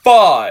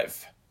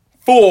5,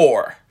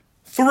 4,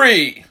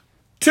 3,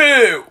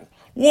 2,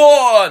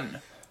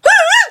 1.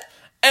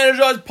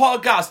 Energized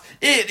Podcast.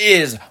 It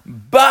is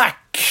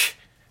back.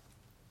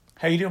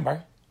 How you doing, Barry?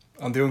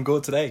 I'm doing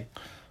good today.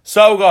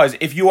 So, guys,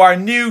 if you are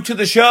new to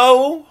the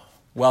show,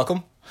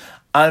 Welcome.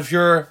 and if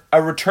you're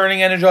a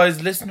returning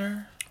Energized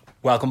listener,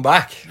 Welcome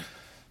back.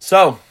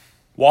 so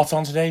what's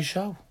on today's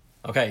show?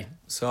 Okay,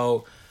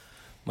 so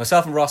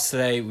myself and Ross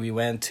today, we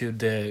went to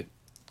the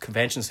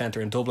convention centre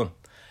in Dublin.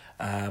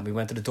 We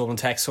went to the Dublin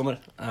Tech Summit,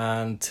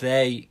 and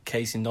today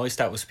Casey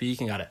Neistat was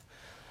speaking at it.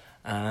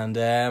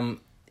 And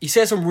he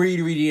said some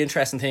really, really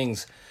interesting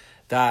things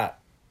that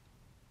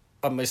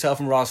myself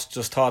and Ross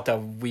just thought that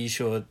we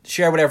should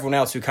share with everyone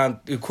else who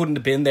couldn't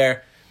have been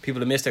there, people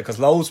that missed it, because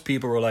loads of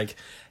people were like,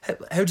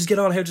 how'd you get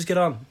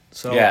on?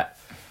 So Yeah.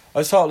 I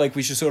just thought like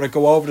we should sort of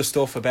go over the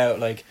stuff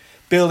about like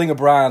building a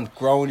brand,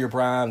 growing your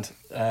brand.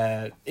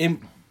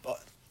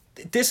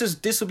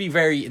 This will be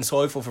very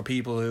insightful for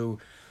people who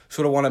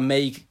sort of want to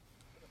make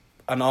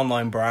an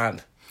online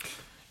brand.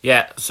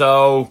 Yeah,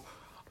 so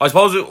I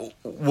suppose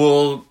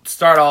we'll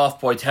start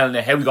off by telling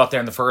you how we got there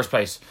in the first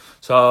place.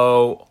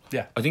 So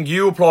Yeah. I think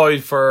you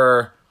applied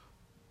for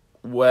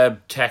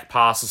web tech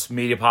passes,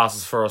 media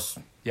passes for us.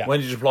 Yeah.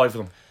 When did you apply for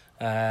them?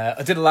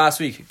 I did it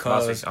last week.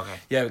 Last week, okay.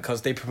 Yeah,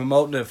 because they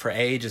promoted it for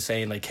ages,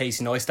 saying like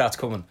Casey Neistat's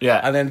coming.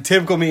 Yeah. And then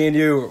typical me and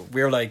you,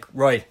 we were like,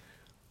 right,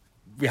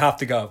 we have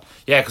to go.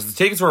 Yeah, because the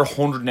tickets were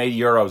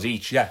 €180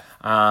 each. Yeah.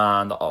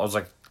 And I was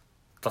like,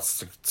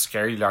 that's a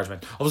scary large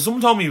amount. Although someone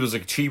told me it was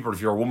like cheaper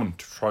if you're a woman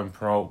to try and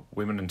promote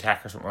women in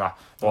tech or something like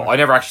that. Well, I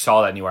never actually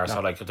saw that anywhere, so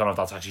like I don't know if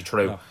that's actually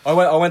true. No.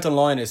 I went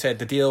online and it said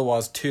the deal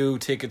was 2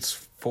 tickets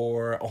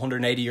for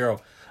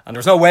 €180, and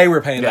there's no way we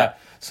were paying that.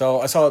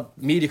 So I saw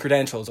media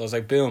credentials. I was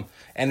like, boom,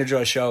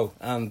 Energize show,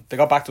 and they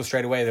got back to us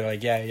straight away. They're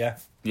like, yeah.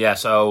 Yeah,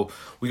 so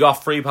we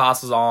got free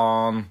passes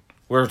on...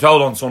 We were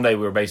told on Sunday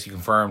we were basically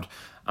confirmed,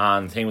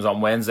 and the thing was on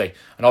Wednesday.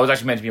 And I was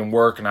actually meant to be in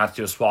work, and I had to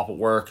do a swap at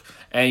work.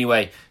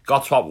 Anyway,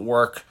 got swap at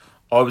work.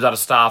 I was at a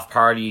staff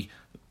party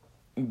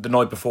the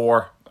night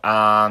before,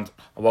 and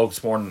I woke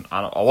this morning,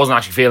 and I wasn't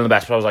actually feeling the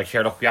best, but I was like,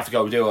 here, look, we have to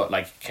go do it.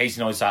 Like,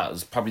 Casey Neistat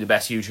is probably the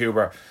best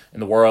YouTuber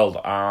in the world,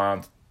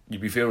 and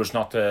you'd be foolish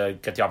not to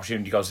get the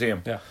opportunity to go see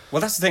him. Yeah.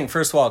 Well, that's the thing.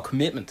 First of all,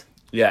 commitment.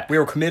 Yeah. We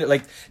were committed.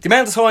 Like, the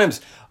amount of times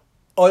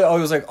I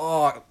was like,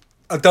 oh,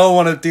 I don't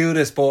want to do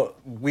this, but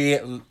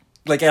it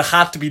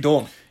had to be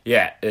done.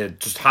 Yeah,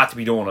 it just had to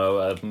be done.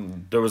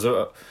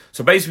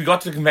 So basically we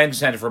got to the convention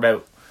centre for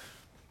about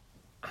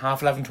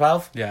 11:30,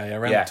 12. Yeah,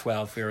 around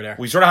 12 we were there.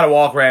 We sort of had a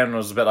walk around and it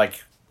was a bit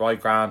like, right,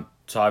 grand,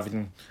 saw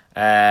everything.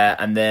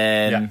 And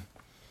then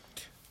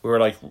we were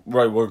like,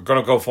 right, we're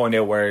going to go find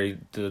out where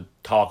the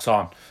talk's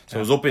on. So it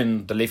was up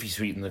in the Liffey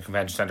Suite in the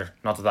convention centre.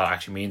 Not that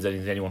actually means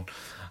anything to anyone.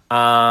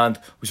 And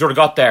we sort of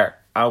got there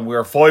and we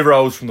were 5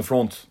 rows from the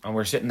front and we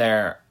were sitting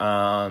there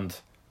and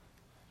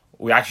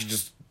we actually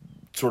just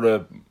sort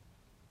of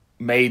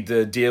made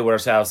the deal with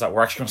ourselves that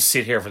we're actually going to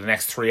sit here for the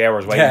next 3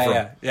 hours waiting for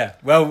him. Yeah.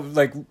 Well,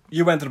 like,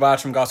 you went to the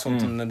bathroom, got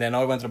something, and then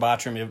I went to the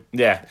bathroom.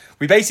 Yeah.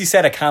 We basically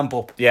set a camp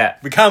up. Yeah.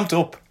 We camped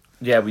up.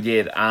 Yeah, we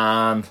did.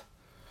 And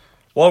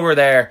while we were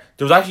there,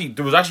 there was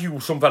actually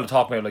some fella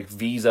talking about like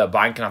Visa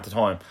banking at the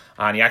time,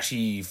 and he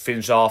actually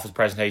finished off his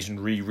presentation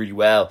really, really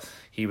well.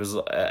 He was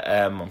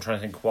I'm trying to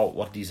think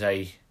what did he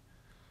say?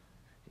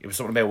 It was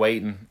something about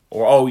waiting,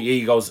 or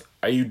he goes,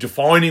 are you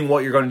defining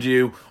what you're going to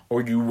do,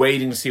 or are you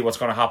waiting to see what's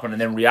going to happen and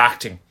then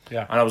reacting?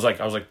 Yeah. And I was like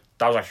that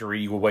was actually a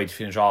really good way to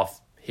finish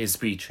off his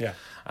speech. Yeah.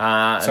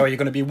 So are you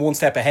going to be one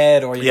step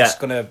ahead, or are you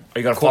just going to... Are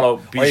you going to follow,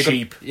 be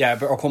sheep?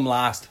 or come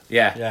last.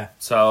 Yeah.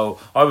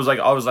 So I was like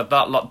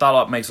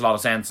that makes a lot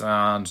of sense,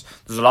 and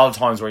there's a lot of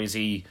times where you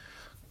see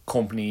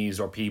companies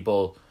or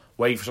people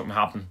wait for something to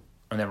happen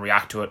and then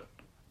react to it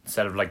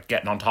instead of like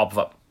getting on top of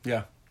it.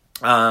 Yeah.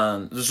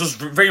 And it's just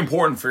very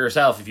important for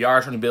yourself if you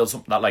are trying to build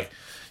something that like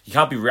you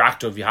can't be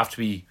reactive. You have to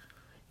be,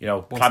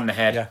 planning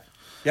ahead. Yeah.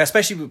 Yeah,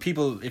 especially with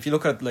people, if you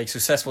look at like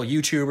successful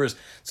YouTubers,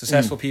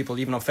 successful people,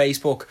 even on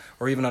Facebook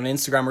or even on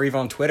Instagram or even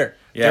on Twitter,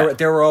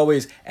 they were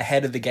always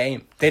ahead of the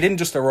game. They didn't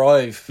just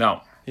arrive.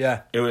 No.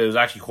 Yeah. It was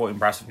actually quite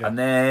impressive. Yeah. And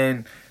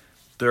then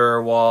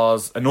there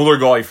was another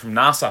guy from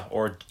NASA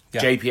or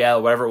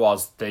JPL, whatever it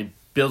was. They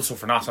built stuff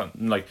for NASA,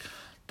 and like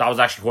that was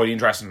actually quite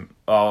interesting.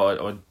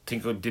 I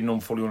think I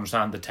didn't fully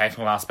understand the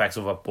technical aspects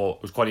of it, but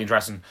it was quite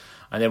interesting.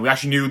 And then we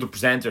actually knew the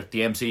presenter,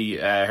 the MC.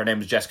 Her name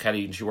is Jess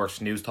Kelly, and she works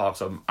for News Talk.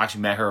 So I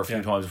actually met her a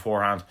few times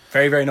beforehand.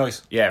 Very, very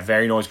nice. Yeah,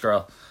 very nice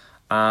girl.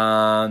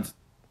 And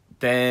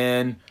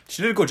then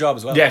she did a good job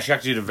as well. Yeah, she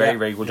actually did a very,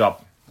 very good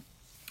job.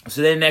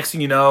 So then next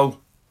thing you know,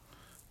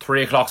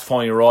 3 o'clock's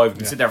finally arrived.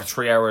 We sit there for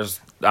 3 hours,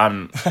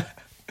 and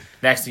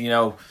next thing you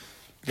know,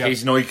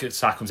 Casey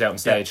Neistat comes out on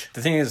stage.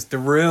 The thing is, the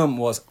room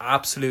was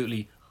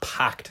absolutely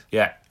packed.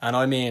 Yeah. And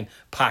I mean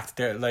packed.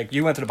 There, like,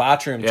 you went to the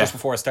bathroom just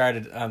before it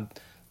started, and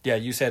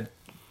you said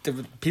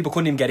people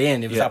couldn't even get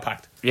in. It was that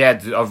packed. Yeah,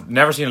 I've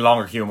never seen a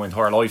longer queue in my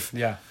entire life.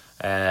 Yeah.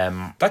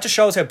 That just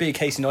shows how big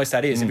Casey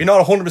Neistat is. If you're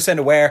not 100%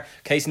 aware,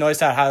 Casey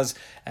Neistat has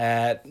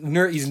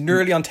he's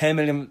nearly on 10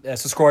 million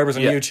subscribers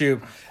on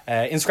YouTube.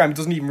 Instagram, he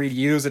doesn't even really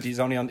use it. He's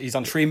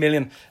on 3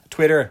 million.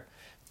 Twitter,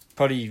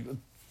 probably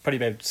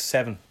about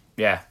 7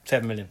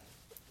 million.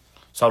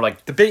 So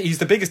like he's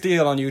the biggest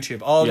deal on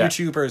YouTube. All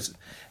YouTubers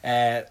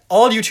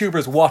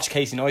watch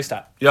Casey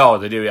Neistat. Yeah,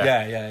 they do.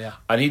 Yeah.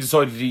 And he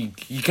decided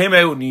he came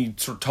out and he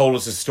sort of told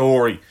us his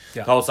story.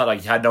 Yeah. Told us that like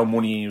he had no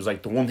money. And he was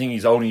like, the one thing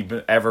he's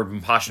ever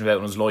been passionate about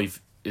in his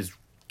life is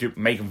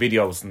making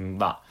videos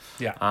and that.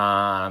 Yeah.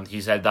 And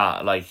he said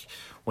that like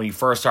when he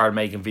first started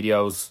making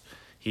videos,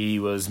 he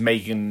was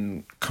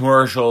making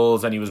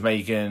commercials and he was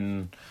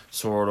making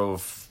sort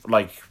of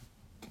like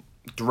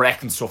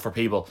directing stuff for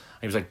people.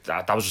 And he was like,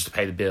 that was just to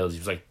pay the bills. He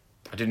was like,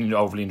 I didn't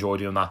overly enjoy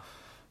doing that.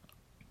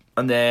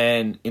 And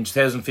then in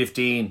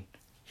 2015,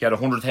 he had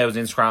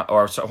 100,000 Instagram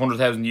or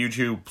 100,000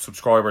 YouTube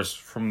subscribers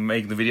from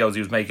making the videos he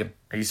was making.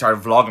 And he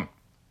started vlogging.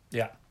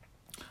 Yeah.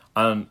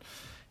 And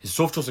his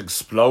stuff just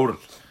exploded.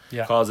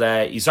 Yeah. Because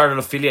he started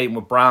affiliating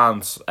with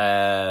brands such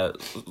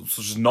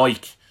as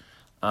Nike.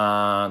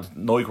 And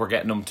Nike were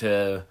getting him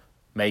to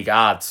make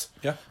ads.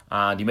 Yeah.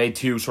 And he made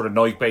 2 sort of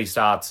Nike-based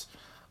ads.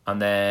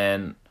 And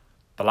then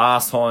the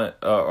last time,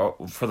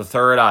 for the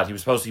third ad,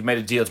 he made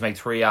a deal to make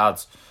 3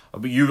 ads.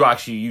 But you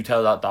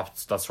tell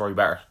that story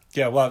better.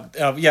 Yeah, well,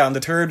 on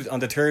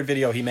the third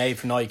video he made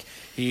for Nike,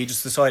 he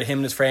just decided, him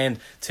and his friend,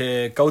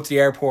 to go to the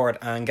airport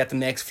and get the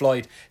next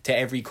flight to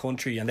every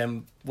country, and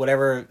then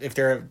whatever, if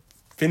they're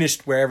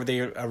finished wherever they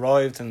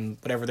arrived and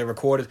whatever they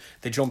recorded,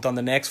 they jumped on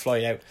the next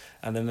flight out,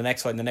 and then the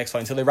next flight and the next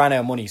flight until they ran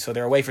out of money. So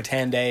they were away for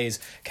 10 days,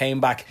 came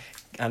back,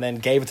 and then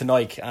gave it to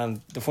Nike.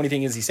 And the funny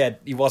thing is, he said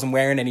he wasn't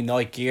wearing any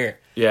Nike gear.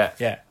 Yeah.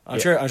 I'm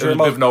sure. It was a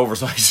bit of an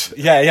oversight.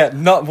 Yeah.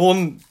 Not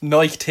one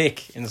Nike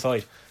tick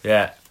inside.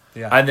 Yeah.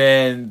 And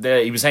then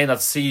he was saying that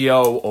the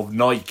CEO of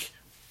Nike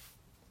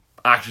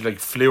actually like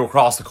flew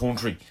across the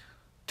country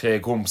to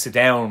go and sit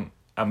down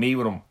and meet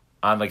with him.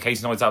 And like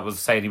Casey Neistat was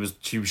saying, he was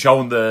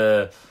showing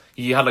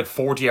he had like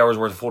 40 hours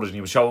worth of footage, and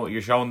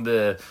you're showing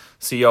the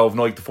CEO of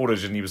Nike the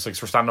footage, and he was like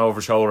sort of standing over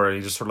his shoulder, and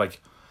he just sort of like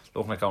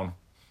looking like going,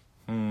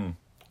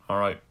 all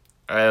right.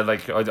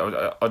 Like I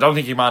don't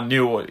think your man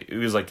knew. He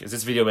was like, is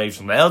this video made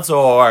from someone else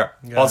or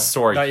what's the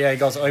story? He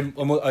goes,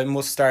 I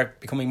must start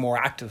becoming more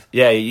active.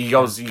 Yeah, he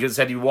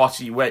said he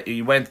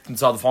went and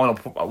saw the final.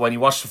 When he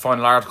watched the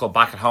final article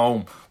back at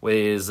home with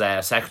his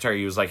secretary,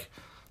 he was like,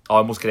 oh,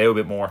 I must get out a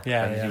bit more.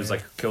 He was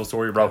like, cool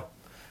story, bro.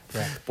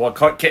 Yeah. But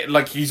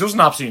like he's just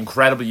an absolutely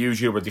incredible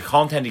YouTuber. The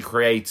content he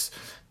creates,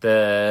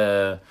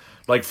 from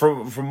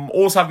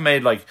us having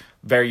made like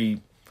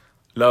very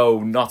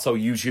low, not so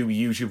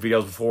YouTube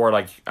videos before,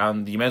 like,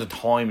 and the amount of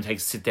time it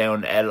takes to sit down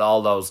and edit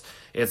all those,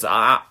 it's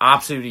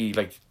absolutely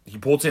like he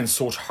puts in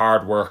such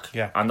hard work.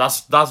 Yeah. And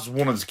that's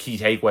one of the key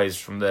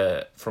takeaways from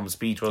the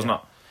speech, wasn't it?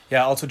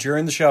 Yeah. Also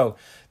during the show,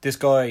 this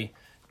guy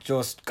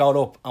just got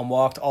up and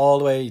walked all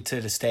the way to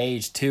the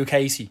stage to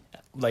Casey,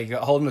 like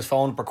holding his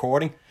phone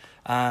recording,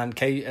 and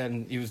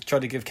he was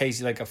trying to give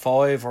Casey like a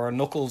 5 or a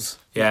knuckles.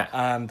 Yeah.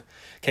 And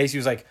Casey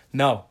was like,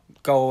 no,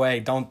 go away,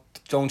 don't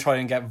try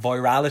and get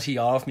virality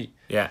off me.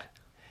 Yeah.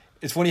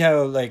 It's funny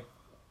how like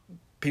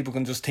people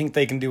can just think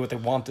they can do what they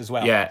want as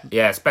well.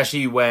 Yeah,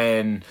 especially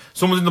when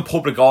someone's in the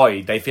public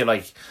eye, they feel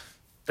like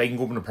they can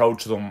go up and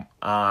approach them,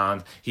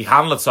 and he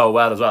handled it so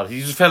well as well.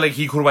 He just felt like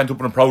he could have went up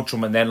and approached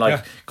them and then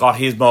got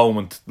his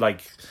moment,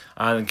 like.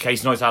 And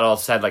Casey Neistat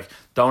also said like,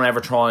 don't ever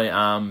try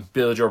and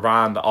build your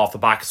brand off the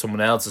back of someone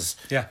else's.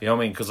 Yeah, you know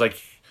what I mean? Because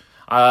like,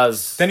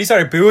 then he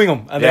started booing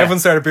him, and everyone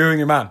started booing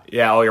your man.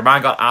 Yeah, your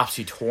man got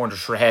absolutely torn to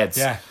shreds.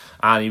 Yeah,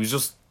 and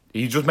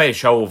he just made a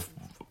show of,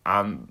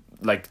 and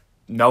like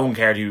no one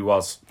cared who he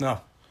was. No,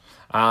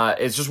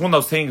 it's just one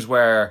of those things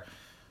where,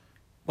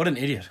 what an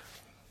idiot.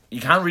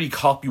 You can't really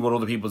copy what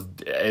other people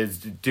is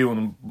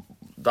doing.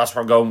 That's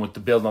where I'm going with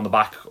the building on the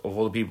back of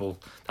other people.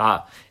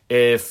 That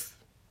if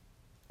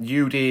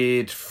you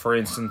did, for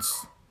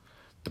instance,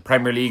 the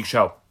Premier League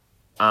show,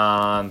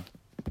 and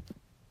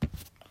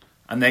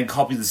then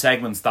copy the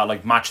segments that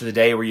like Match of the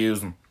Day were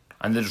using,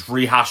 and then just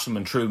rehash them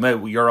and threw them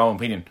out with your own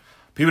opinion.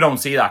 People don't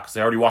see that because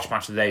they already watch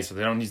Match of the Day, so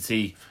they don't need to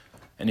see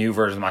a new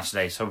version of Match of the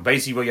Day. So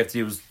basically what you have to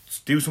do is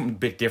do something a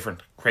bit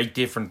different, create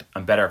different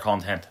and better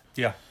content.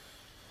 Yeah.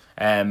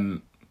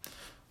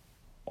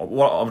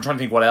 What I'm trying to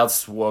think what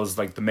else was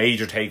like the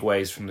major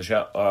takeaways from the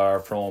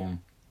show,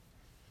 from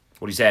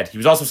what he said. He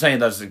was also saying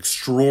that it's an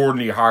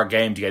extraordinarily hard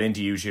game to get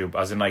into YouTube,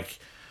 as in like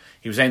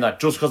he was saying that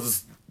just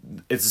because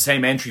it's the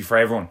same entry for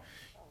everyone,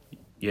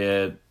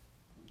 you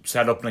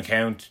set up an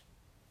account,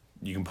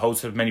 you can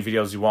post as many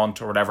videos as you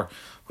want or whatever.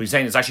 But he's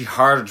saying it's actually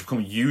harder to become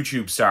a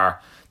YouTube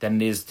star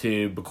than it is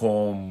to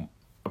become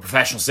a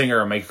professional singer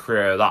and make a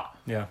career out of that.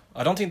 Yeah,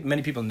 I don't think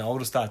many people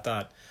noticed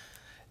that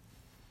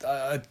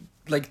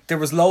like there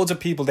was loads of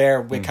people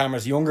there with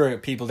cameras, younger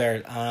people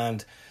there,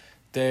 and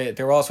they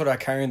were all sort of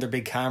carrying their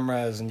big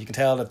cameras, and you can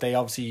tell that they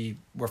obviously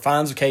were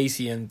fans of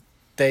Casey, and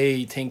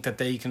they think that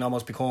they can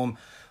almost become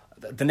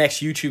the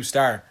next YouTube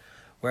star.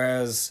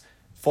 Whereas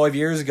 5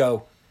 years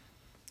ago,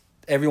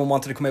 everyone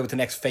wanted to come out with the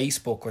next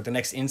Facebook or the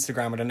next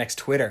Instagram or the next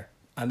Twitter.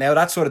 And now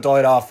that sort of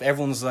died off.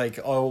 Everyone's like,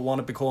 oh, I want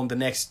to become the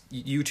next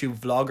YouTube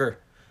vlogger,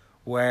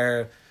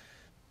 where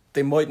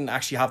they mightn't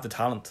actually have the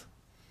talent.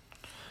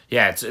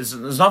 Yeah, it's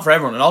not for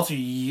everyone. And also,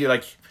 you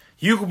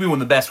could be one of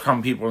the best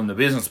camera people in the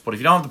business, but if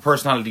you don't have the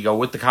personality to go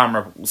with the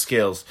camera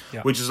skills,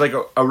 which is like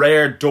a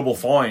rare double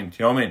find,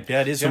 you know what I mean?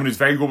 Yeah, it is. Someone who's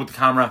very good with the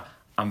camera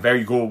and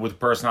very good with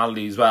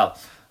personality as well.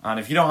 And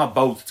if you don't have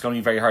both, it's going to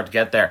be very hard to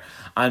get there.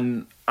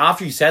 And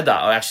after you said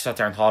that, I actually sat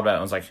there and thought about it.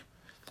 I was like,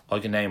 I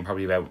can name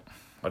probably about,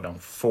 I don't know,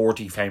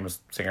 40 famous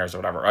singers or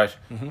whatever, right?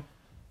 Mm-hmm.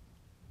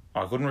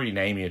 I couldn't really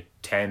name you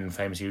 10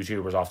 famous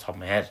YouTubers off the top of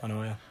my head. I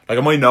know, yeah. Like,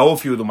 I might know a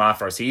few of them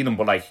after I see them,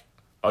 but like,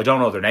 I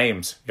don't know their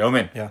names. You know what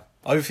I mean? Yeah.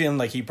 I was feeling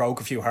like he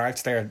broke a few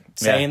hearts there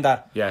saying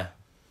that. Yeah.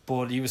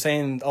 But he was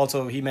saying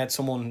also he met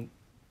someone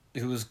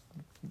who was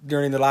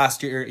during the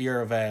last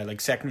year of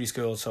like secondary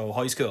school, so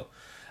high school,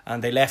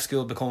 and they left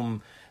school to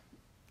become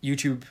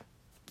YouTube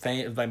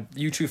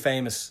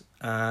famous,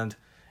 and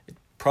it's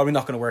probably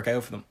not going to work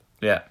out for them.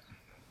 Yeah.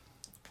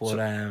 But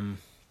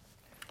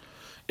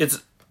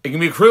it can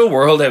be a cruel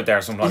world out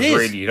there sometimes,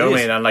 really. You know what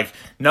I is. mean? And like,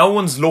 no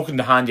one's looking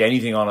to hand you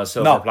anything on a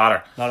silver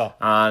platter. No.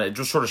 And it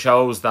just sort of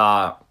shows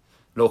that,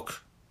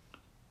 look,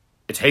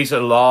 it takes a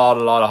lot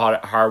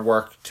of hard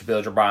work to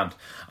build your brand.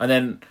 And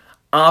then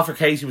after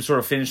Casey was sort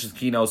of finished his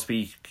keynote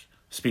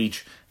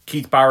speech,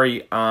 Keith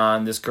Barry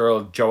and this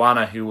girl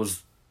Joanna, who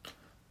was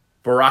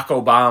Barack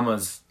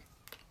Obama's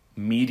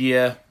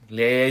media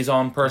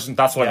liaison person,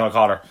 that's what I'm gonna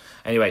call her.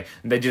 Anyway,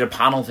 they did a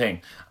panel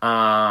thing,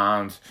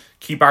 and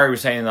Keith Barry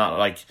was saying that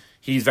like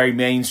he's very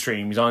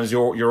mainstream. He's on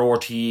your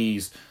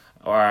RTEs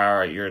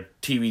or your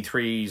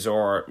TV3s,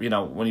 or you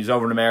know, when he's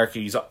over in America,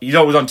 he's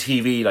always on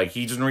TV. Like,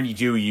 he doesn't really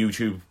do a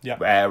YouTube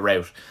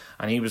route,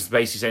 and he was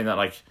basically saying that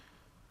like,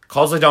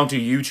 because I don't do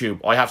YouTube,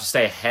 I have to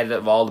stay ahead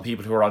of all the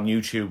people who are on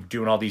YouTube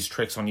doing all these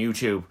tricks on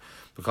YouTube,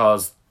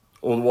 because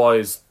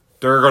otherwise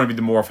they're going to be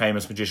the more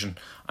famous magician,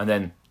 and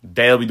then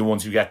they'll be the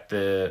ones who get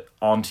the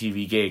on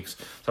TV gigs.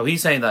 So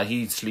he's saying that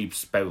he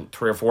sleeps about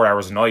 3 or 4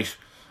 hours a night,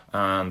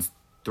 and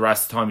the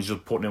rest of the time he's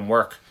just putting in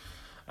work,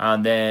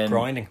 and then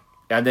grinding.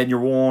 And then your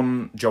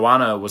one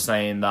Joanna was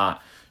saying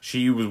that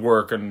she was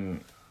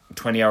working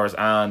 20 hours,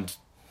 and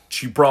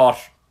she brought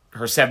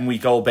her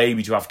 7-week-old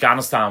baby to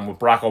Afghanistan with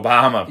Barack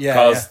Obama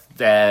because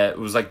it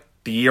was like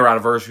the year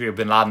anniversary of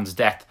Bin Laden's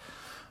death.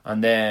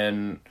 And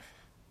then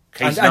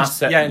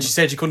and she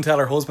said she couldn't tell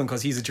her husband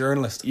because he's a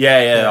journalist.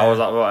 I was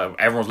like,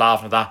 everyone was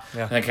laughing at that.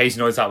 Yeah. And then Casey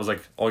Neistat was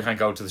like, I can't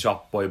go to the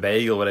shop buy a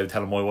bagel without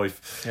telling my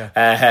wife. Yeah.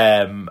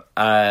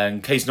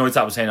 And Casey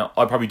Neistat was saying,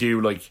 I probably do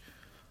like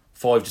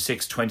 5 to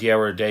 6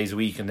 20-hour days a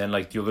week, and then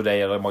like the other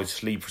day I might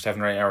sleep for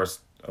 7 or 8 hours.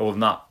 Other than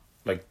that,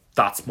 like,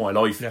 that's my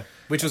life. Yeah.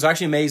 Which was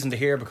actually amazing to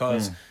hear,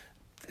 because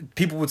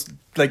people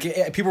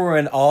were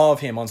in awe of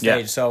him on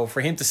stage. So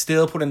for him to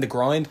still put in the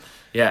grind,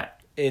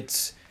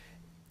 it's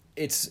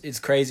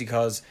crazy,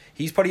 because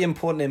he's probably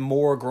putting in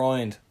more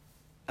grind,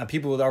 and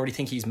people would already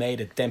think he's made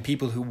it, than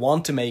people who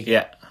want to make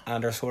it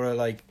and are sort of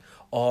like,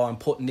 oh, I'm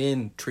putting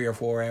in 3 or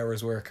 4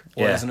 hours work.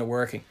 Why isn't it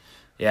working?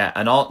 Yeah,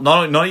 and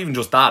not even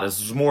just that. It's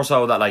just more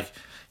so that like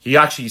he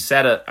actually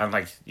said it, and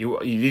like you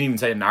didn't even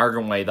say it in an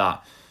arrogant way,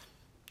 that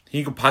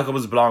he could pack up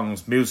his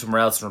belongings, move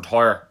somewhere else, and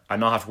retire, and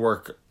not have to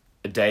work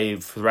a day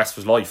for the rest of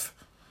his life.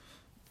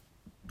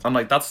 And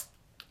like, that's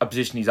a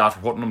position he's after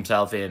putting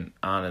himself in,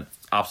 and it's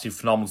absolutely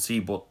phenomenal to see.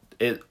 But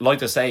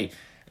like I say,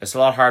 it's a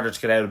lot harder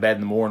to get out of bed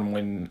in the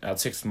morning at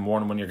 6 in the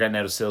morning when you're getting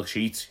out of silk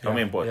sheets. You know what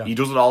I mean? But he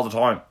does it all the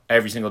time,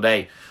 every single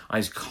day,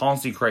 and he's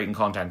constantly creating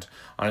content.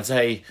 And I'd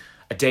say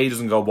a day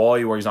doesn't go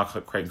by where he's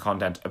not creating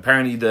content.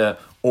 Apparently, the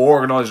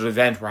organiser of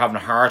the event were having a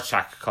heart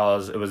attack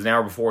because it was an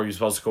hour before he was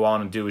supposed to go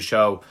on and do a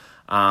show,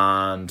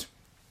 and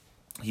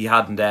he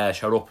hadn't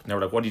showed up. And they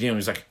were like, "What are you doing?"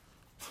 He's like,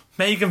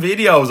 "Making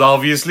videos,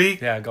 obviously."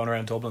 Yeah, going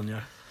around Dublin. Yeah.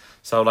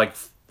 So like,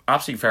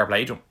 absolutely fair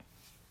play to him.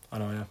 I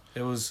know. Yeah,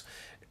 it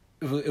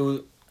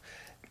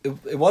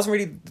wasn't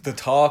really the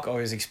talk I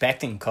was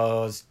expecting,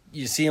 because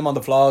you see him on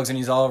the vlogs and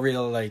he's all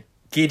real like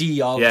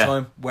giddy all the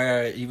time,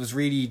 where he was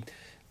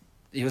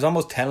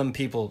almost telling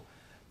people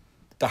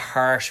the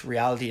harsh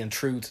reality and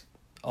truth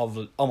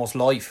of almost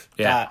life,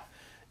 that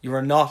you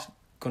are not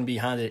going to be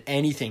handed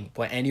anything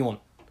by anyone.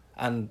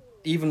 And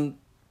even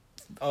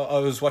I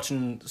was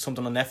watching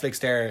something on Netflix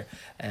there,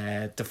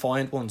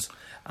 Defiant Ones,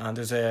 and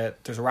there's a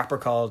rapper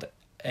called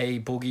A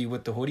Boogie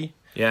with the Hoodie,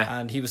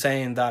 and he was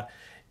saying that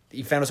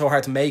he found it so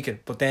hard to make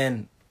it, but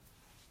then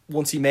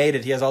once he made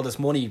it, he has all this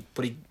money,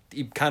 but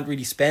he can't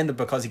really spend it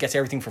because he gets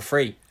everything for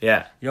free.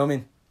 Yeah, you know what I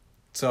mean?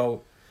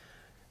 So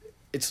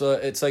it's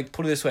like,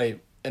 put it this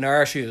way, in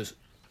our shoes,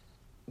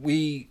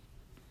 we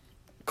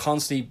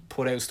constantly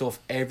put out stuff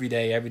every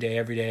day.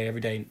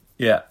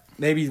 Yeah.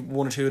 Maybe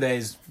 1 or 2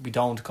 days we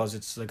don't, because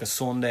it's like a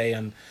Sunday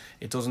and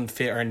it doesn't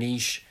fit our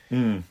niche.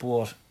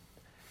 But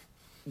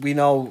we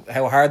know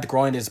how hard the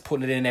grind is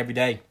putting it in every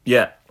day.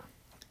 Yeah.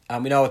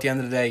 And we know at the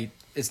end of the day,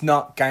 it's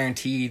not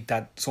guaranteed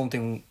that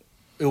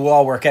it will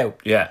all work out.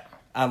 Yeah.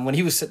 And when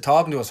he was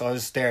talking to us, I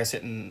was there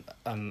sitting,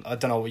 and I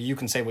don't know, you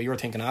can say what you were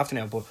thinking after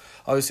now, but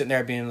I was sitting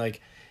there being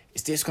like,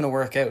 is this going to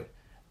work out?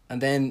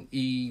 And then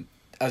he,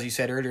 as you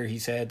said earlier, he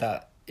said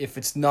that if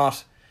it's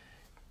not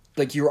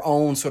like your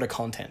own sort of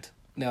content,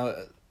 now,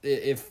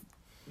 if,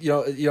 you know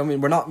what I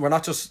mean, we're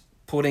not just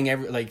putting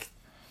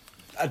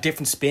a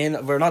different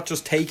spin. We're not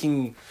just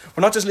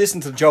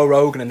listening to Joe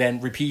Rogan and then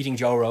repeating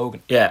Joe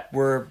Rogan. Yeah.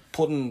 We're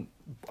putting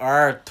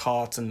our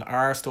thoughts and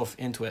our stuff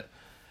into it.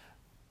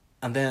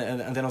 And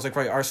then I was like,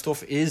 right, our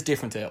stuff is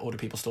different to other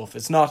people's stuff.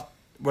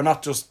 We're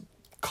not just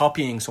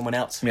copying someone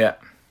else. Yeah.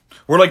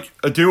 We're like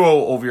a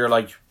duo of your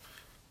like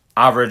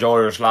average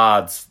Irish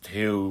lads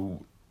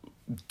who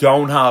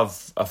don't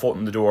have a foot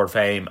in the door of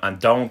fame and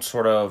don't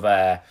sort of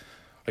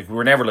like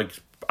we're never like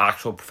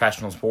actual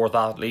professional sport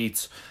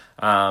athletes.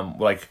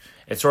 Like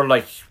it's sort of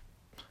like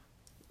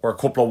we're a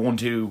couple of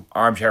 1-2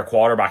 armchair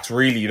quarterbacks,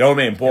 really, you know what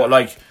I mean? But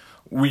like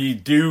we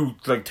do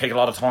like take a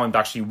lot of time to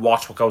actually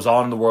watch what goes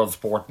on in the world of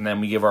sport, and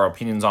then we give our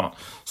opinions on it.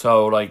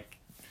 So like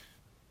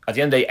at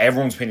the end of the day,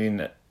 everyone's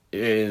opinion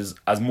is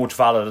as much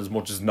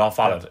as not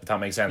valid, if that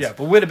makes sense. Yeah,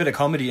 but with a bit of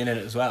comedy in it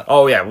as well.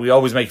 Oh yeah, we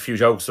always make a few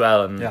jokes as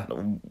well,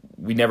 and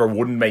we never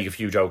wouldn't make a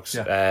few jokes.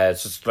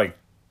 It's just like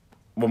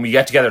when we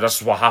get together, that's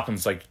just what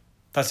happens. Like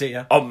that's it,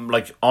 yeah.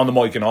 Like on the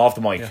mic and off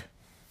the mic. Yeah.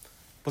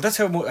 Well, that's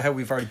how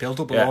we've already built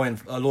up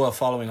a loyal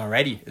following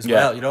already as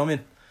well. You know what I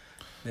mean?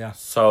 Yeah.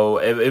 So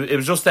it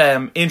was just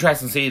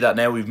interesting to see that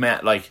now we've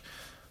met like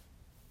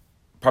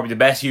probably the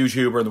best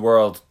YouTuber in the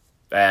world,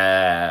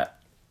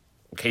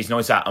 Casey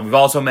Neistat, and we've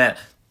also met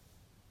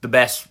the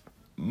best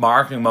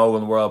marketing mogul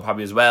in the world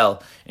probably as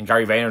well in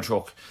Gary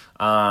Vaynerchuk,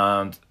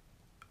 and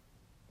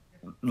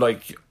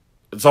like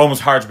it's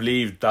almost hard to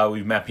believe that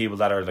we've met people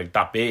that are like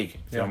that big.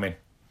 You know what I mean?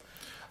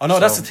 Oh no,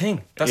 that's the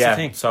thing. That's the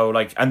thing. So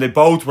like, and they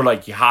both were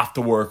like, you have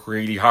to work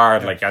really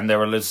hard, like, and they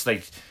were just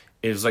like,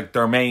 it was like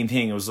their main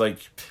thing. It was like,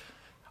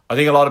 I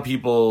think a lot of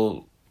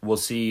people will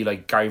see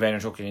like Gary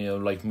Vaynerchuk and he'll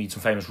like meet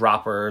some famous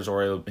rappers,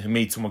 or he'll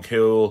meet someone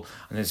cool,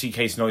 and then see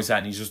Casey Neistat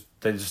and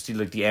they just see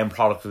like the end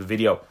product of the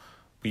video,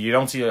 but you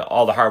don't see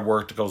all the hard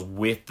work that goes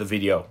with the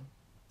video,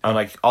 and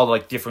like all the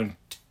like different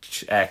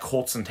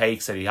cuts and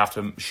takes that you have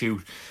to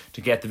shoot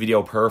to get the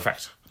video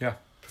perfect. Yeah,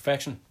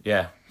 perfection.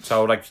 Yeah,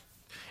 so like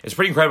it's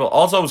pretty incredible.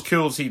 Also, it was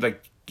cool to see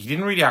like he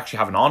didn't really actually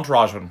have an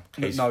entourage with him.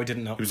 No, he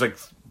didn't. No, he was like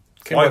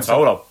came by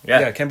solo.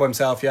 Yeah, came by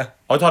himself. Yeah,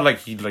 I thought like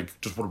he'd like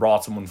just would have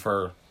brought someone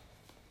for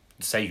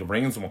the sake of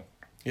bringing someone.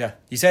 Yeah,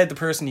 he said the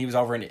person he was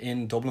over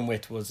in Dublin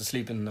with was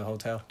asleep in the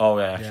hotel. Oh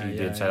yeah, actually he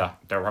did say that.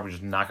 They were probably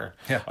just knackered.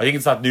 Yeah, I think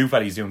it's that new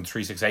fella he's doing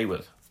 368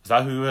 with. Is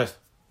that who it is?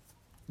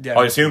 Yeah,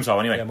 I assume so.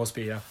 Anyway, yeah, it must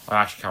be. Yeah,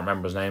 I actually can't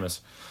remember his name is.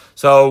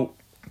 So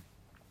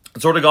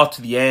it sort of got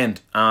to the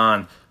end,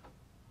 and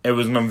it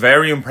was a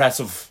very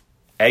impressive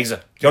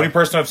exit. The only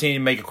person I've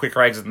seen make a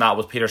quicker exit than that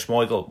was Peter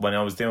Schmeichel when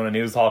I was doing a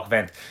News Talk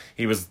event.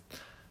 He was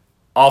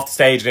off the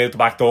stage and out the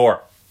back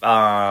door,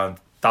 and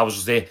that was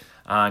just it.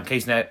 And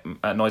Casey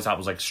Neistat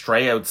was like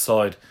straight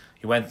outside.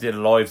 He went and did a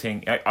live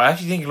thing. I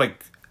actually think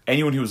like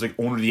anyone who was like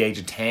under the age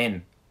of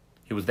 10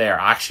 who was there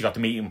actually got to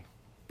meet him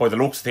by the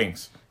looks of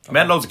things. He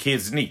met loads of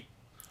kids, didn't he?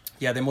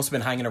 Yeah, they must have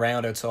been hanging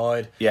around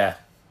outside. Yeah.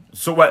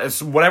 So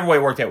whatever way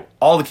it worked out,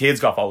 all the kids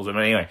got photos with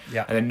him anyway.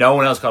 Yeah. And then no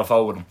one else got a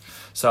photo with him.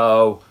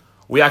 So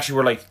we actually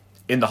were like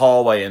in the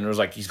hallway, and it was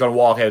like he's going to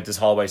walk out this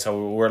hallway.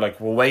 So we're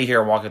like, we'll wait here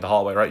and walk out the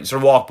hallway, right? You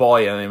sort of walk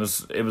by, and it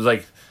was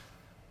like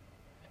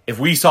if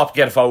we stopped to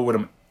get a photo with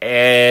him,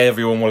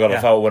 everyone would have got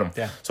a photo with him.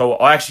 Yeah. So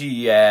I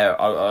actually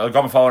I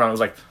got my phone and I was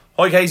like,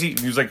 hi Casey. And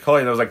he was like, hi.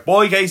 And I was like,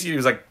 bye Casey. And he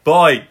was like,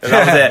 bye. And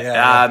that was it.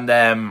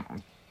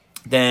 And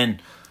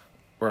then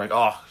we're like,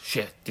 oh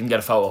shit, didn't get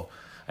a photo.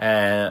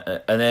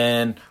 And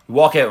then we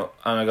walk out,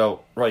 and I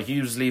go, right, he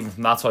was leaving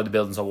from that side of the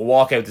building, so we'll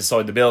walk out this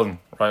side of the building.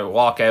 Right, we'll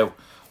walk out,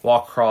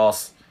 walk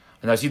across,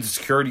 and I see the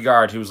security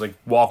guard who was like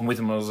walking with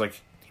him, and I was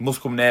like, he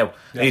must come now.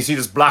 And you see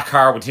this black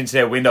car with tinted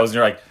out windows, and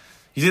you're like,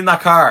 he's in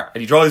that car,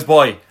 and he drives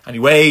by, and he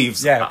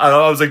waves. Yeah. And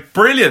I was like,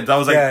 brilliant. I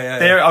was like,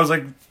 there. I was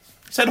like,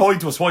 he said hi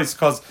to us twice,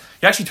 because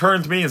he actually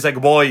turned to me and said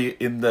goodbye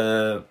in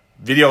the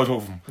video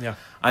of him. Yeah.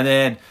 And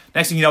then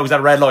next thing you know, he's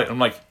at a red light, and I'm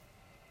like,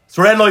 it's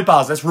a red light,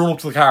 Baz, let's run up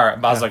to the car.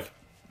 And Baz like,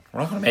 we're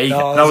not going to make it.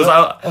 And I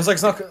was like,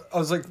 it's not. I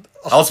was like,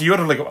 also, you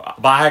had like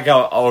a bag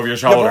out over your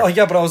shoulder.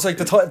 But I was like,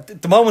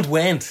 the moment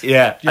went.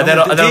 Yeah, and then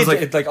I was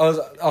like,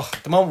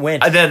 the moment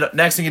went. And then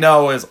next thing you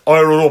know is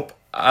I run up,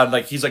 and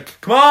like he's like,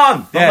 come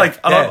on.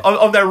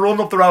 I'm there running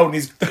up the road, and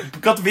he's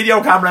got the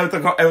video camera out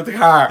the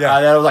car. Yeah.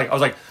 And then I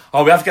was like,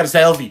 oh, we have to get a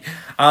selfie.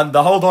 And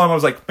the whole time I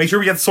was like, make sure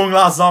we get the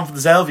sunglasses on for the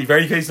selfie.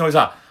 Very Casey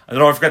Neistat. And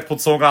then I forget to put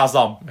sunglasses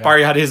on. Yeah.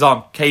 Barry had his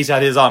on. Casey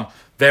had his on.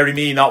 Very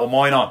me, not with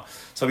mine on.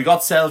 So we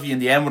got selfie in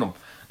the end with him.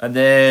 And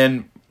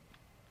then,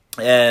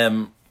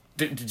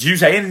 did you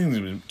say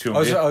anything to him? I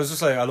was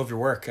just like, I love your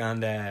work,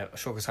 and I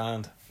shook his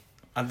hand.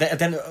 And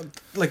then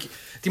like,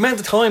 the amount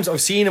of times I've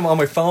seen him on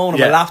my phone,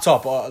 on my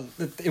laptop,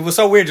 it was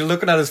so weird. You're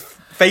looking at his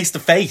face to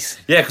face.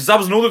 Yeah, because that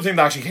was another thing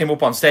that actually came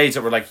up on stage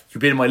that were like,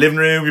 you've been in my living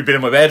room, you've been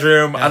in my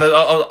bedroom. Yeah.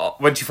 And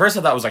when she first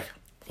said that, I was like,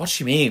 what does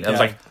she mean? I was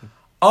like,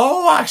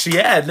 Oh, actually,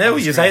 yeah. Now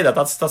you say that,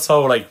 that's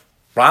so like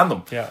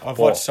random. Yeah, I've But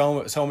watched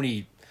so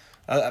many.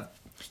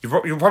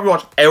 You probably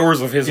watched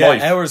hours of his Yeah,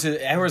 life.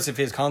 hours of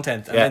his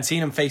content, and Yeah. then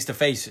seeing him face to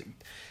face,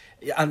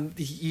 and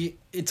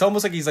it's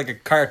almost like he's like a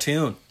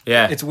cartoon.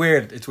 Yeah. It's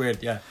weird.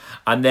 Yeah.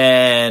 And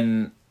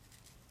then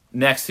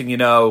next thing you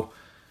know,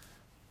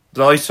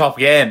 the lights stop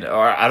again. And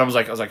I was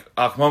like,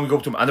 oh, come on, we go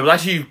up to him. And there was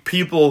actually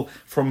people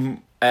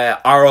from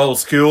our old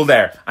school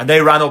there, and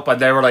they ran up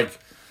and they were like,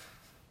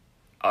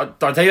 I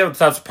tell you,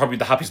 that's probably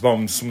the happiest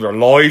moment of some of their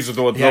lives with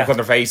the look on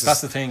their faces.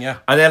 That's the thing, yeah.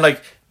 And then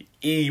like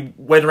he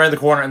went around the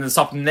corner and then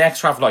stopped the next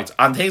traffic lights,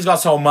 and things got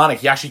so manic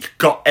he actually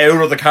got out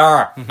of the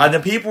car, and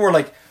then people were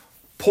like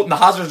putting the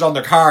hazards on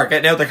their car,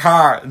 getting out of the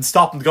car and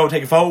stopping to go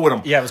take a photo with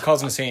him. Yeah, it was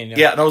causing a scene.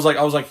 Yeah, and I was like,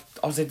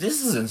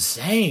 this is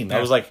insane. Yeah.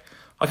 I was like,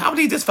 I can't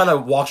believe this fella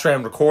walks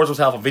around, records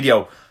himself on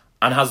video,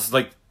 and has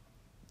like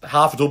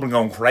half of Dublin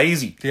going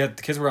crazy. Yeah,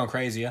 the kids were going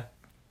crazy. Yeah,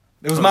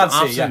 it was mad to see.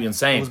 Absolutely Yeah,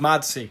 insane. It was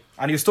mad to see,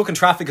 and he was stuck in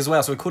traffic as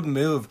well, so he couldn't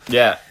move.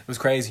 Yeah, It was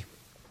crazy.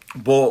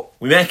 but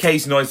we met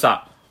Casey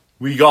Neistat.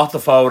 We got the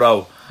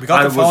photo. We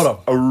got and the photo.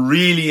 It was a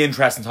really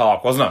interesting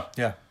talk, wasn't it?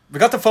 Yeah, we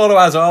got the photo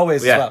as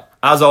always Yeah, as well.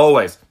 as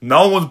always.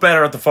 No one's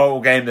better at the photo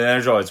game than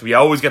Energize. We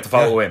always get the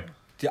photo in.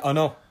 Yeah, I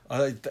know.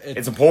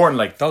 It's important.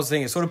 Like That was the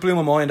thing. It sort of blew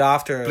my mind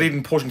after.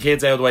 bleeding, pushing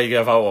kids out of the way you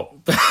get a photo.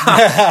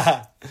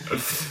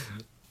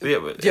 Yeah,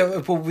 but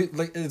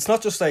it's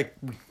not just like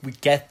we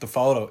get the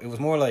photo. It was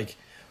more like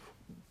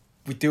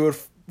we do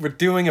it. We're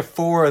doing it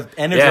for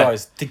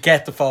Energize to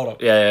get the photo.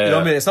 Yeah, You know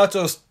what I mean? It's not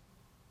just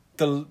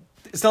the.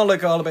 It's not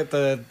like all about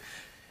the.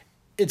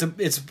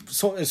 It's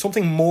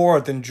something more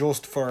than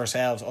just for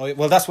ourselves.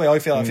 Well, that's the way I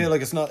feel. I feel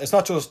like it's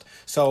not just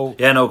so.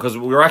 Yeah, no, because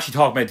we were actually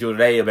talking about the other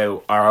day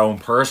about our own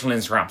personal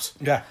Instagrams.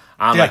 Yeah.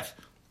 And Yeah. like,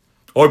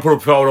 I put up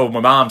a photo of my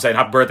mom saying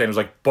happy birthday, and it was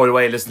like, by the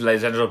way, listen to the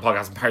Ladies and Gentlemen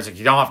podcast. And parents like,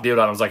 you don't have to do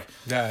that. And I was like,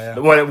 Yeah.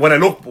 When I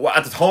look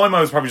at the time,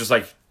 I was probably just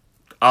like,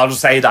 I'll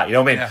just say that, you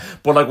know what I mean? Yeah.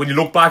 But like when you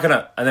look back on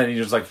it, and then you're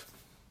just like,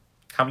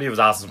 can't believe I was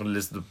asking someone to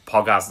listen to the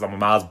podcast on my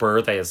mom's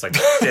birthday. It's like,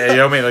 yeah, you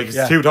know what I mean? Like it's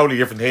Yeah. two totally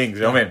different things.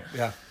 You know what I mean?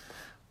 Yeah.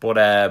 But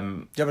Yeah,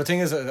 but the thing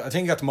is, I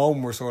think at the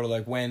moment we're sort of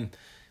like, when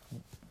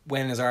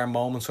is our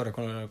moment sort of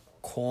going to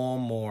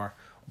come, or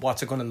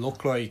what's it going to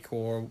look like,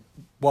 or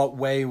what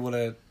way will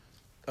it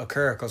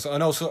occur? Because I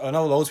know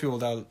loads of people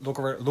that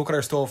look at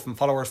our stuff and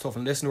follow our stuff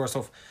and listen to our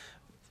stuff,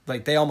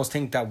 like they almost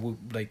think that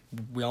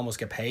we almost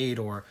get paid,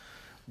 or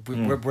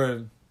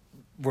we're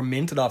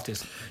minted off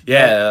this.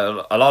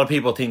 yeah, a lot of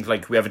people think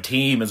like we have a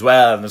team as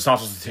well, and it's not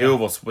just the two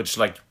of us, which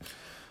like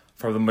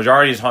for the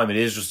majority of the time it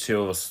is just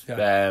two of us.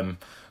 Yeah.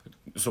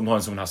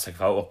 Sometimes someone has to take a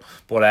photo,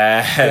 but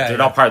they're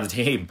not part of the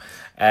team.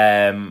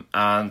 And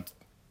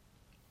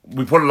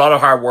we put a lot of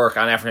hard work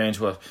and effort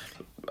into it.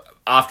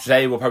 After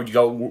today, we'll probably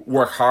go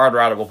work harder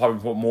at it. We'll probably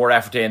put more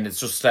effort in. It's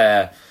just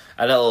a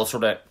little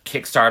sort of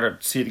Kickstarter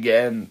to see it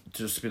again,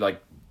 just to be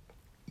like,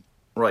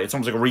 right, it's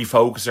almost like a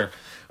refocuser.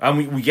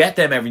 And we get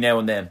them every now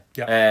and then.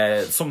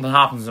 Yeah. Something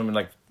happens and we're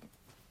like,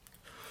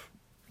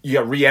 you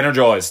get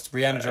re-energized.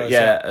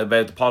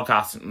 About the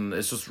podcast, and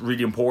it's just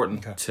really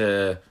important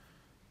to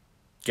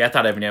get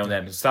that every now and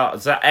then. It's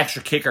that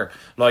extra kicker.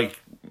 Like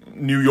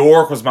New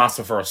York was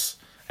massive for us.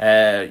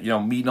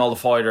 Meeting all the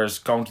fighters,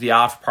 going to the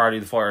after party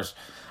of the fighters.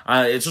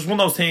 It's just one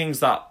of those things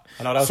that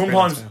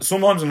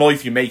sometimes in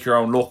life you make your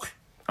own luck,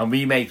 and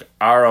we make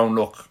our own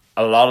luck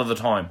a lot of the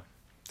time.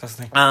 That's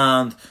the thing.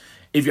 And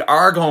if you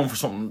are going for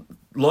something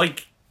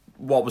like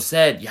what was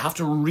said, you have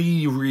to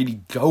really,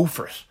 really go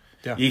for it.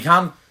 Yeah. You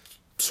can't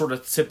sort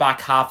of sit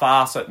back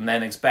half-ass it and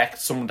then expect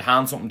someone to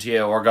hand something to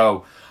you or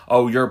go,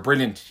 oh, you're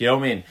brilliant. You know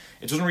what I mean?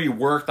 It doesn't really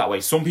work that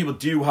way. Some people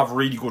do have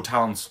really good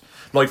talents.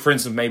 Like, for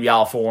instance, maybe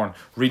Al Foran,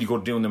 really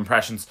good doing the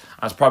impressions.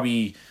 And it's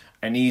probably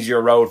an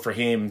easier road for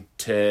him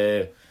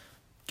to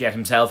get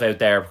himself out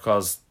there,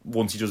 because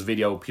once he does a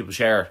video, people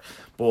share it.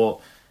 But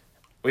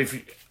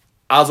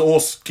as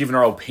us giving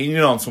our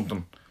opinion on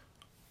something,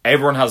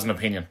 everyone has an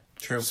opinion.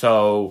 True.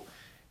 So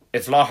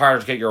it's a lot harder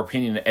to get your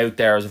opinion out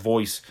there as a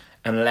voice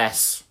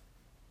unless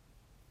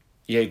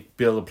you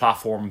build a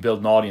platform and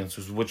build an audience,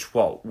 which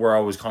what we're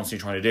always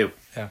constantly trying to do.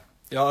 Yeah.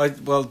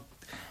 Well,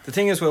 the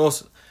thing is with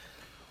us,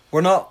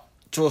 we're not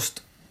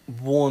just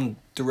one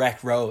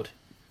direct road.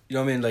 You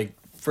know what I mean? Like,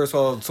 first of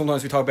all,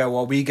 sometimes we talk about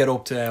what we get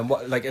up to, and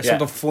what, like, if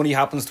something funny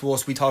happens to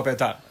us, we talk about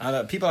that,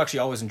 and people actually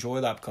always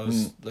enjoy that,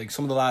 because like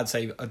some of the lads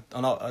say,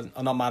 I'm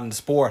not mad in the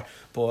sport,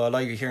 but I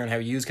like hearing how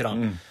you get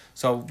on.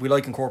 So we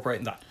like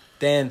incorporating that.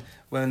 Then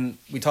when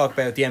we talk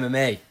about the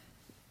MMA,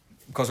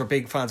 because we're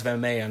big fans of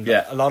MMA, and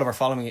a lot of our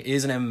following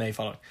is an MMA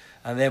following.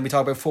 And then we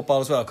talk about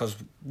football as well, because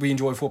we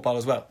enjoy football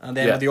as well. And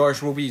then when the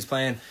Irish rugby is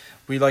playing,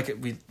 we like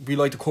it. We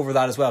like to cover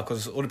that as well,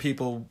 because other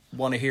people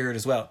want to hear it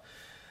as well.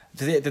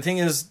 The thing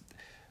is,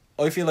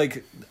 I feel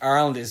like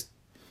Ireland is,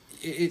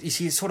 you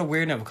see, it's sort of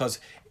weird now, because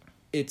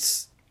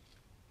it's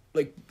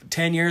like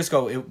 10 years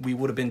ago we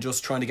would have been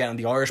just trying to get on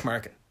the Irish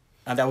market,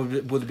 and that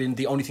would have been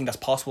the only thing that's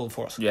possible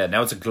for us. Yeah,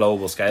 now it's a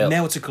global scale.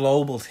 Now it's a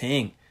global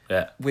thing.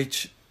 Yeah,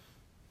 which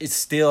it's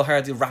still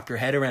hard to wrap your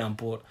head around,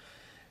 but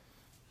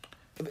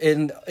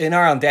in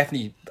Ireland,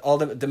 definitely all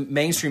the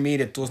mainstream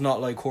media does not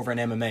like covering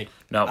MMA.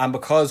 No. And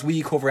because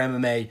we cover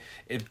MMA,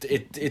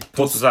 it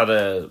Puts us at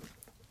a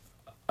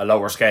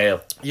lower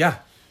scale. Yeah.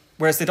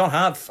 Whereas they don't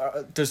have,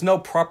 there's no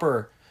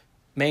proper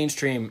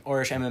mainstream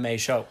Irish MMA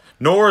show.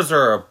 Nor is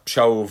there a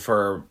show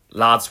for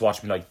lads to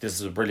watch me like, this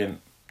is a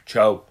brilliant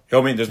show. You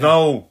know what I mean? There's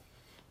no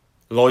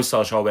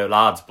lifestyle show about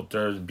lads, but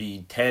there'd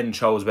be 10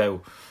 shows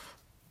about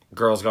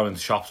girls going into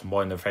shops and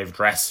buying their favourite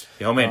dress.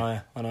 You know what I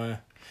mean? I know.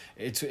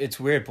 It's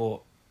weird,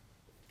 but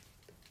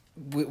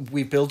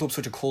we built up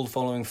such a cult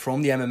following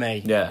from the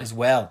MMA as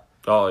well.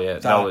 Oh yeah,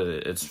 no,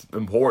 it's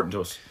important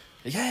to us.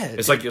 Yeah,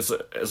 it's like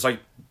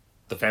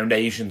the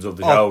foundations of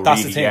the show.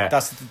 That's really, the thing.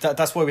 Yeah.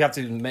 That's why we have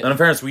to. And in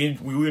fairness, we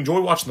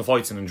enjoy watching the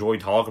fights and enjoy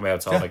talking about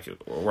it. So like,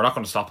 we're not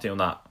going to stop doing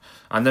that.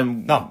 And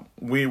then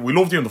we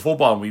love doing the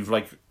football. And we've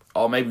like,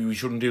 maybe we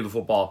shouldn't do the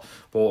football.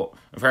 But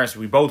in fairness,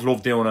 we both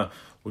love doing it.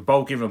 We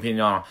both give an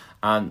opinion on it.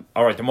 And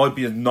alright, there might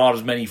be not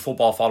as many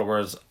football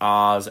followers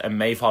as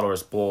MMA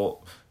followers, but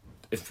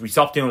if we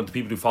stop doing it, the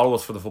people who follow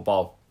us for the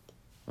football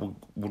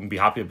wouldn't be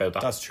happy about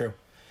that. That's true.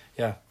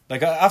 Yeah.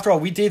 Like, after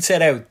all, we did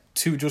set out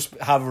to just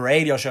have a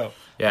radio show.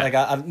 Yeah.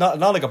 Like, not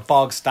like a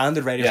bog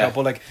standard radio show,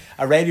 but like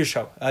a radio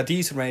show, a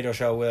decent radio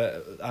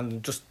show,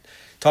 and just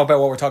talk about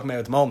what we're talking about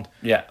at the moment.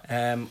 Yeah.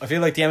 I feel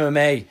like the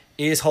MMA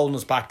is holding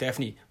us back,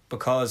 definitely,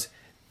 because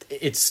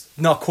it's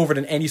not covered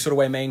in any sort of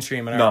way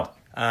mainstream in Ireland.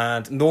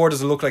 And nor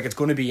does it look like it's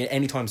going to be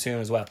anytime soon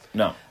as well.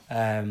 No.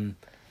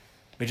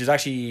 Which is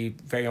actually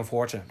very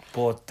unfortunate.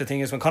 But the thing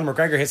is, when Conor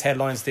McGregor hits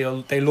headlines,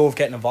 they love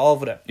getting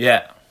involved with it.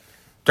 Yeah.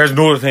 There's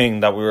another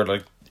thing that we were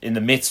like in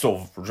the midst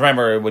of.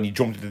 Remember when he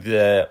jumped into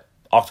the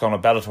Octagon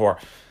of Bellator?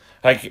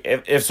 Like,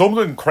 if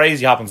something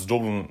crazy happens in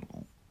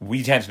Dublin,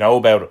 we tend to know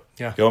about it.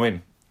 Yeah. You know what I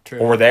mean? True.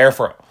 Or we're there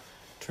for it.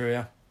 True,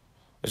 yeah.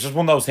 It's just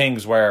one of those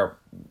things where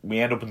we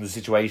end up in the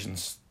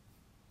situations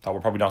that we're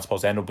probably not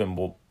supposed to end up in,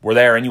 but we're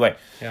there anyway.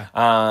 Yeah.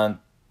 And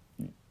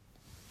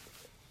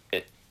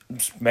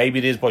maybe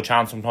it is by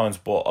chance sometimes,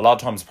 but a lot of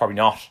times it's probably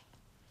not. You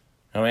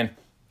know what I mean?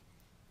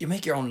 You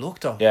make your own luck,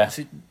 though. Yeah.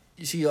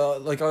 You see,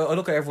 like, I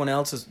look at everyone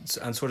else's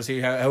and sort of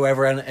see how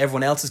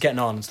everyone else is getting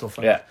on and stuff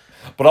like that.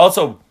 But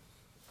also,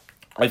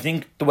 I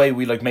think the way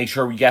we like make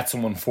sure we get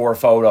someone for a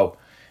photo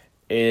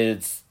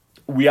is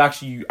we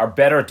actually are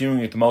better at doing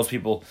it than most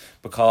people,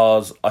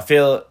 because I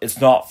feel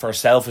it's not for a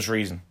selfish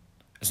reason.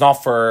 It's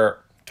not to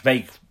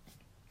make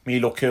me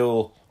look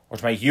cool or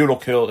to make you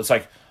look cool. It's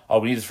like, oh,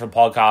 we need this for the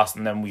podcast,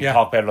 and then we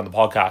talk about it on the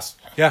podcast.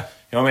 Yeah.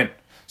 You know what I mean?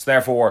 So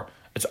therefore,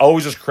 it's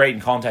always just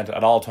creating content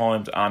at all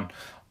times. And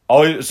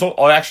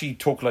I actually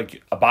took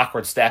like a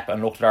backward step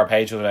and looked at our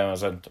page today, and I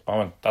was like,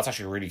 oh, that's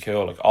actually really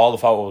cool. Like, all the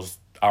photos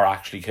are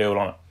actually cool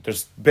on it.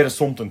 There's a bit of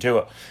something to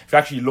it. If you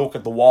actually look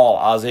at the wall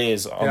as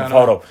is on the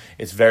photo,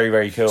 it's very,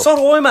 very cool. So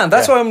do I, man.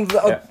 That's why I'm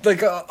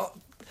like,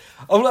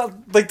 I'm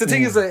like, the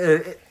thing is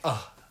that I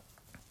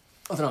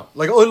don't know.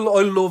 Like,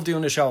 I love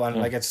doing the show, and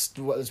like, I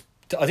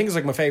think it's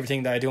like my favourite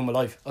thing that I do in my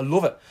life. I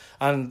love it.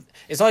 And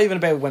it's not even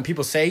about when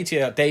people say to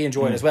you they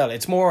enjoy it as well.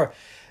 It's more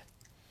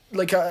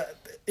like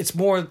it's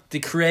more the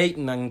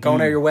creating and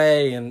going out your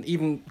way, and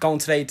even going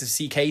today to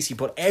see Casey,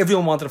 but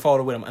everyone wanted a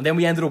photo with him, and then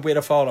we ended up with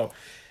a photo.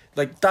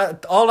 Like,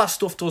 that, all that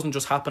stuff doesn't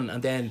just happen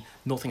and then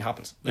nothing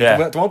happens.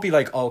 Like, there won't be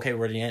like, oh, okay,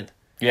 we're at the end.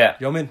 Yeah.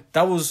 You know what I mean?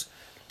 That was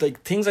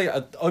like things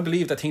I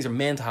believe that things are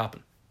meant to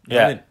happen. You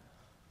know what I mean?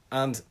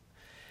 And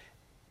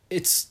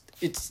it's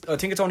I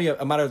think it's only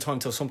a matter of time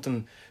till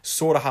something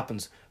sort of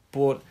happens.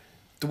 But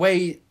the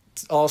way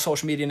all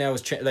social media now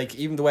is like,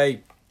 even the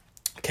way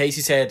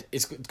Casey said,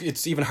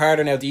 it's even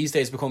harder now these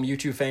days to become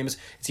YouTube famous.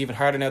 It's even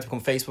harder now to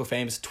become Facebook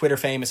famous, Twitter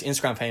famous,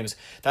 Instagram famous.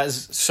 That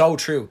is so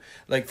true.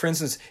 Like, for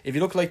instance, if you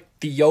look like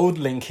the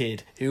yodeling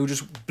kid who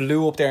just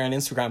blew up there on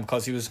Instagram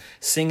because he was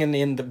singing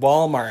in the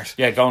Walmart.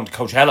 Yeah, going to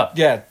Coachella.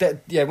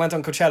 Yeah, went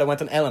on Coachella,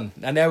 went on Ellen,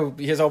 and now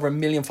he has over 1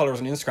 million followers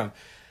on Instagram.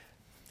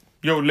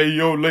 Yole,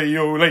 yole,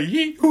 yole,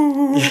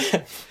 yee-hoo.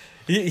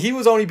 He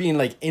was only being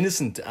like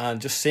innocent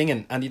and just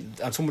singing, and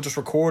someone just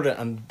recorded it,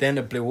 and then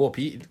it blew up.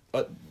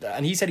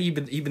 And he said he'd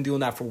been doing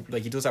that for,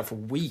 like, he does that for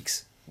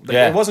weeks. Like,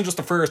 it wasn't just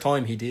the first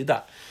time he did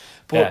that.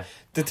 But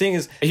the thing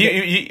is,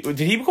 did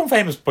he become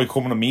famous by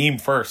becoming a meme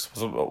first?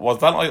 Was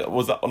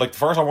that like the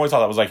first time I thought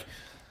that was like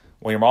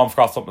when your mom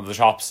forgot something at the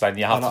shops and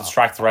you have to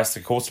distract the rest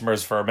of the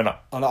customers for a minute?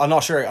 I'm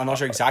not sure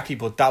exactly,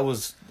 but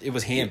it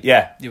was him.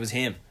 Yeah, it was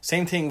him.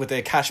 Same thing with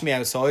the Cash Me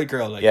Outside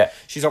girl. Like,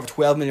 she's over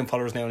 12 million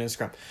followers now on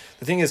Instagram.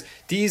 The thing is,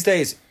 these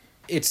days,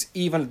 it's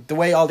even the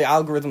way all the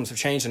algorithms have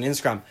changed on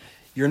Instagram.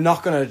 You're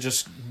not gonna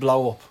just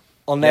blow up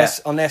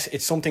unless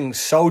it's something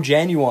so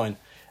genuine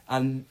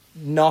and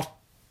not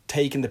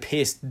taking the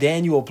piss.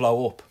 Then you will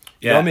blow up.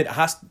 You know what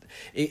I mean?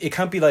 It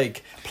can't be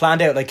like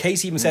planned out. Like,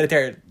 Casey even said it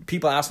there.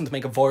 People asked him to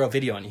make a viral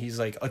video, and he's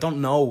like, I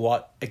don't know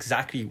what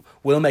exactly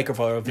will make a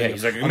viral video. Yeah,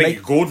 he's like, I'll make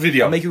a good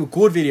video. I'll make you a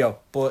good video,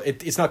 but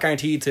it's not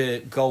guaranteed to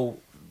go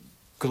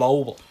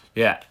global.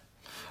 Yeah.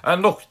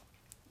 And look,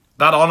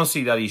 that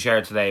honesty that he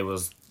shared today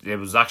was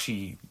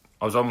actually,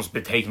 I was almost a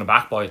bit taken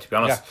aback by it, to be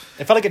honest.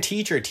 Yeah. It felt like a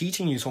teacher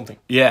teaching you something.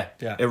 Yeah.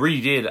 It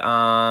really did.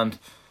 And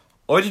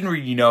I didn't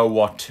really know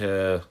what we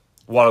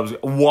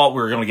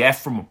were gonna get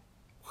from him,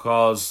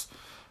 because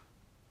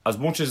as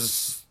much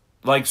as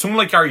like someone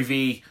like Gary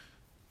Vee,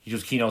 he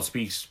does keynote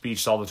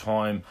speeches all the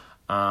time,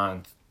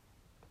 and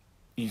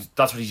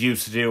that's what he's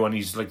used to do, and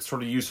he's like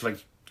sort of used to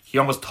like he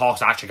almost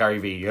talks at you, Gary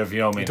Vee, if you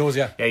know what I mean. He does,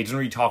 yeah. Yeah, he doesn't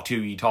really talk to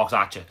you, he talks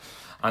at you.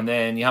 And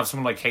then you have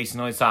someone like Casey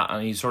Neistat,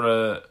 and he's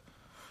a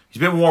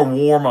bit more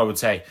warm, I would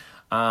say.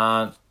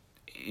 And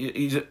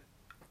he's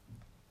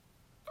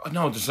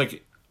there's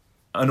like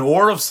an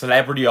aura of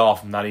celebrity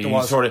off him that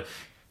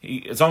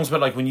it's almost a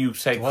bit like when you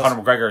say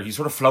Conor McGregor, he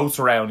sort of floats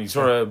around, he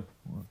sort of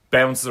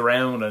bounces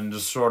around and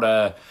just sort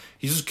of,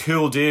 he's just a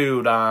cool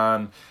dude.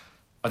 And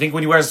I think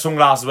when he wears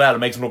sunglasses as well, it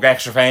makes him look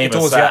extra famous. It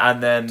does, yeah.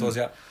 And then it does,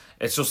 yeah.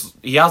 It's just,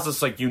 he has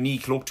this like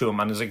unique look to him,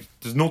 and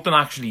there's nothing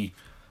actually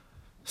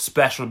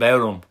special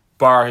about him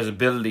bar his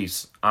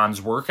abilities and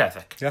his work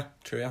ethic. Yeah,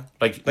 true, yeah.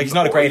 Like he's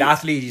not a great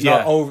athlete, he's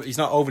not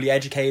overly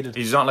educated.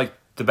 He's not like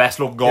the best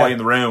looking guy in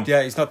the room.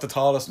 Yeah, he's not the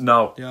tallest.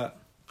 No. Yeah.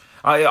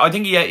 I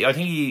actually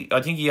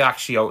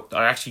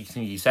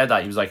think he said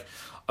that. He was like,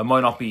 I might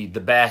not be the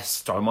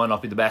best, or I might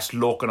not be the best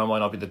looking, I might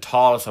not be the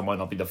tallest, I might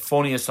not be the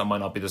funniest, I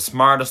might not be the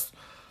smartest,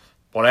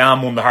 but I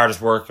am one of the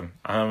hardest working.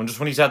 And just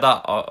when he said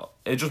that,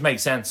 it just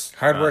makes sense.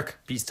 Hard work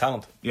beats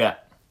talent. Yeah.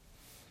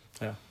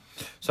 Yeah.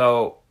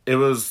 So it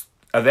was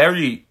a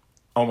very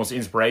almost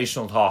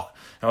inspirational talk.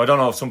 Now I don't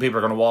know if some people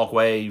are going to walk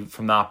away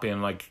from that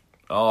being like,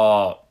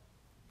 oh,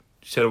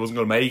 you said I wasn't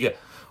going to make it,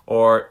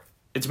 or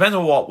it depends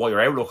on what your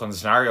outlook on the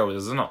scenario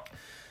is, isn't it?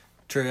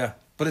 True, yeah.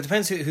 But it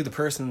depends who the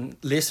person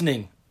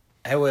listening,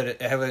 how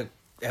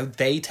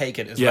they take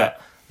it as well.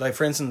 Like,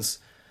 for instance,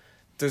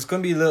 there's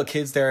going to be little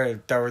kids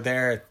there that were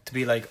there to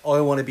be like, I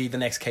want to be the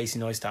next Casey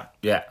Neistat.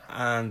 Yeah.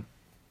 And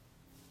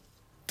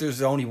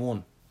there's only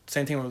one.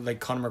 Same thing with like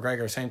Conor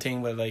McGregor. Same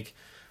thing with like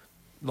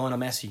Lionel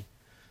Messi.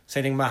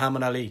 Same thing with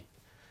Muhammad Ali.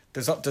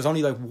 There's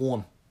only like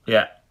one.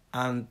 Yeah.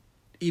 And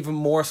even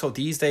more so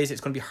these days,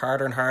 it's going to be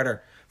harder and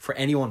harder for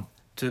anyone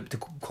to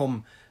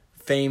become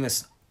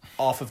famous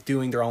off of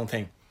doing their own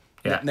thing.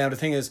 Yeah. Now the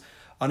thing is,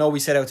 I know we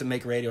set out to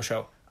make a radio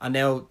show, and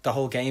now the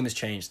whole game has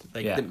changed.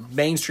 Like the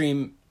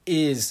mainstream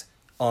is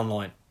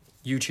online,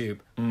 YouTube,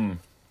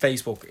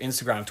 Facebook,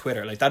 Instagram,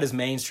 Twitter. Like that is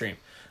mainstream,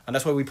 and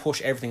that's why we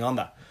push everything on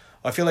that.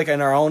 I feel like in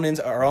our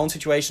own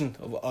situation,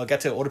 I'll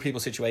get to other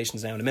people's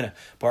situations now in a minute,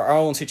 but our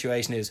own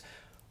situation is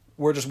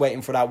we're just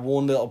waiting for that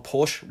one little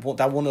push,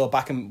 that one little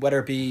backing, whether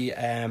it be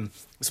a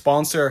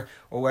sponsor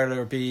or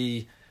whether it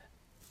be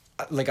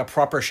like a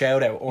proper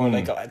shout out or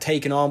like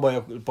taken on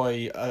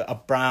by a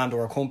brand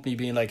or a company,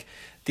 being like,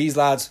 these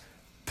lads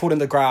put in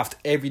the graft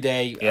every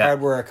day,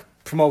 hard work,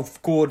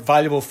 promote good,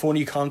 valuable,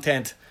 funny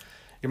content.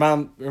 Your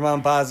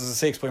man Baz is a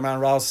 6, but your man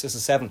Ross is a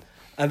 7,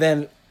 and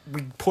then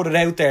we put it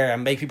out there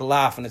and make people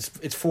laugh, and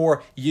it's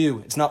for you.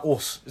 It's not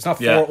us. It's not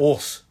for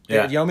us.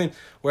 Yeah. You know what I mean?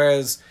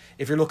 Whereas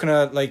if you're looking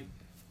at like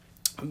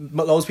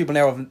loads of people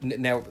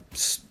now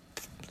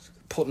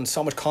putting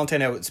so much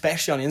content out,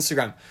 especially on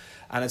Instagram,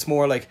 and it's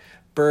more like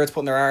birds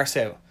putting their arse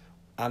out,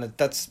 and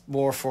that's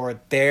more for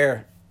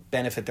their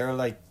benefit. They're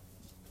like,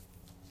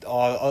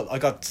 oh, I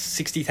got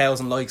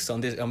 60,000 likes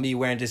on me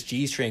wearing this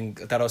G-string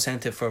that I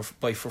sent it for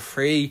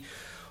free,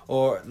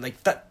 or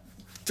like that.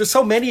 There's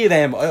so many of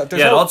them.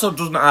 It also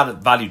doesn't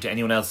add value to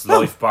anyone else's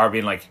life, bar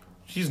being like,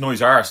 she's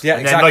noise arse. Yeah,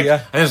 and exactly. Then,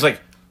 and it's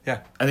like,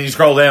 and then you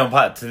scroll down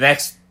to the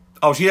next.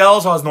 Oh, she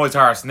also has noise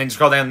arse, and then you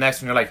scroll down the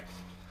next one, and you're like,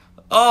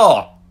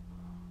 oh,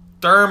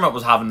 Dermot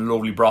was having a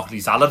lovely broccoli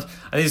salad,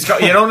 and he's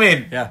got, you know what I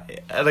mean?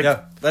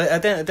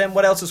 But then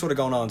what else is sort of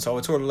going on? So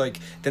it's sort of like,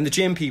 then the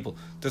gym people.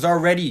 There's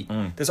already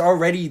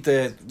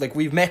the, like,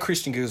 we've met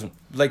Christian Guzman,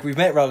 like we've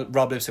met Rob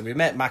Lipson, we've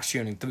met Max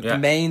Tuning, the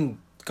main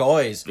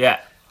guys.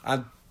 Yeah,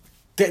 and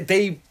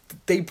they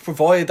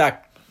provide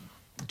that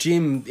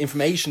gym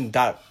information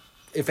that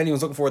if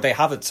anyone's looking for it, they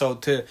have it. So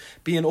to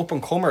be an up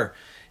and comer,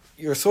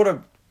 you're sort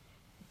of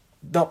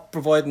not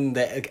providing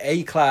the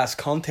A-class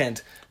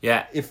content.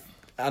 Yeah.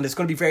 And it's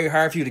going to be very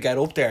hard for you to get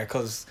up there,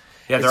 because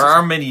there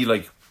are many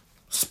like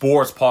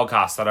sports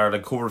podcasts that are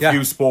like cover a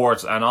few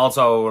sports, and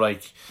also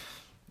like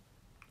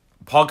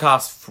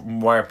podcasts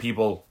from where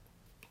people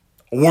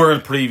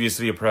weren't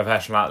previously a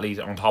professional athlete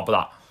on top of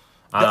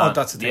that.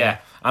 That's the thing. Yeah,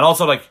 and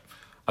also like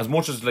as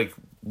much as like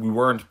we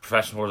weren't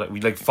professional, like we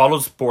like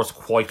followed sports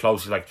quite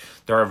closely. Like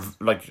there are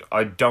like,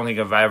 I don't think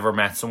I've ever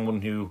met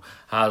someone who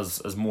has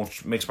as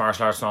much mixed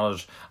martial arts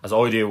knowledge as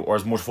I do, or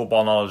as much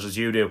football knowledge as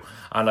you do.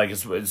 And like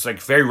it's like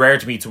very rare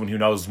to meet someone who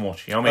knows as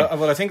much. You know what I mean?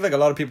 Well, I think like a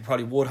lot of people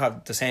probably would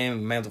have the same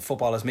amount of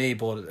football as me,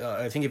 but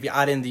I think if you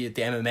add in the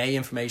MMA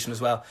information as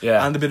well,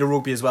 and a bit of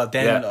rugby as well,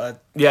 then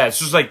it's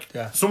just like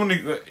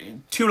someone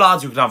two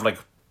lads who can have like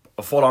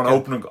a full on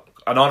open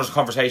an honest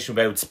conversation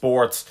about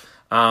sports,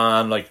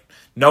 and like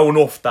know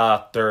enough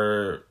that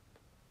they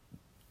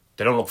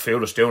don't look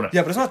foolish doing it.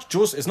 Yeah, but it's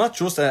not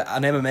just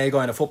an MMA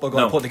guy and a football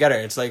guy put together.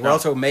 It's like we're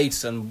also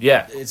mates, and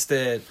it's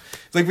the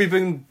like we've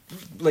been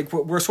like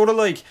we're sort of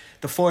like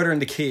the Fighter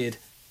and the Kid,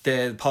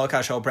 the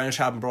podcast show, Brendan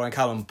Schaub and Brian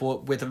Callum,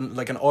 but with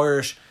like an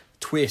Irish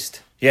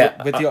twist.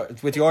 Yeah.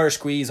 With the Irish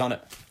squeeze on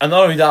it. And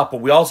not only that,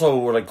 but we also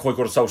were like quite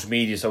good at social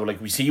media. So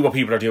like we see what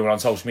people are doing on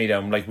social media,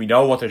 and like we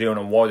know what they're doing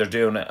and why they're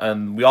doing it,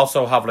 and we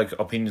also have like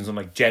opinions on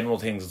like general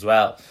things as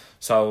well.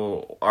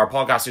 So our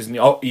podcast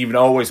isn't even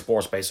always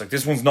sports based. Like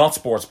this one's not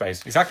sports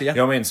based. Exactly. Yeah. You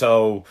know what I mean?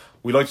 So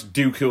we like to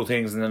do cool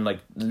things and then like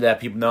let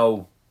people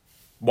know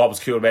what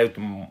was cool about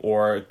them,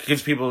 or it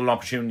gives people an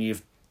opportunity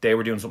if they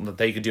were doing something that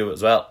they could do it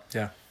as well.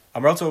 Yeah,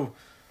 and we're also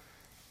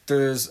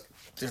there's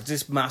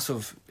this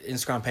massive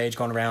Instagram page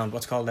going around.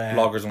 What's it called?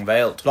 Bloggers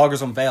Unveiled.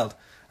 Bloggers Unveiled,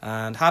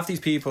 and half these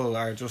people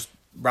are just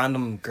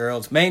random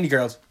girls, mainly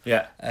girls.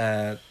 Yeah.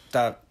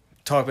 That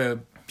talk about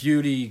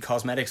beauty,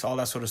 cosmetics, all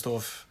that sort of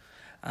stuff,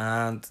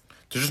 and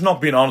they're just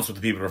not being honest with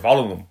the people who are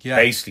following them. Yeah.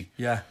 Basically.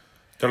 Yeah.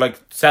 They're like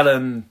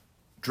selling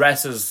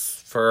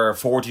dresses for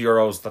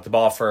 €40 that they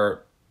bought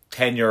for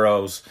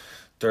 €10.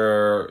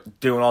 They're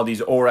doing all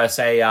these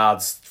RSA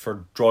ads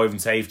for driving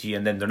safety,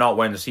 and then they're not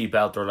wearing the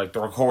seatbelt.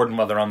 They're recording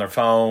while they're on their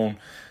phone.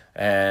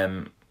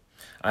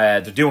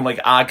 They're doing like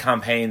ad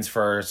campaigns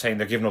for saying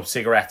they're giving up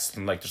cigarettes,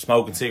 and like they're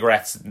smoking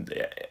cigarettes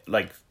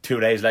like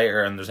 2 days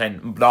later, and they're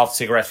saying not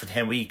cigarettes for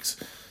 10 weeks.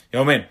 You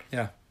know what I mean?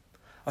 Yeah.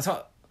 I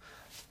thought,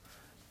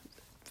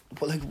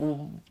 but like,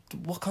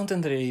 what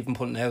content are they even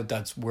putting out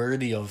that's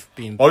worthy of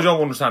being? I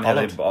don't understand how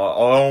followed? I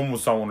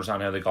almost don't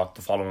understand how they got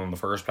the following in the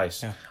first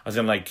place. Yeah. As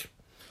in, like,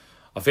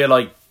 I feel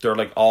like they're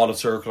like all a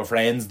circle of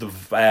friends, the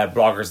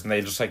bloggers, and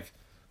they just like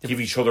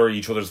give each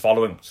other's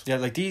followings. Yeah,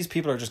 like these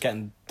people are just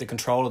getting the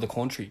control of the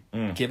country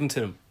given to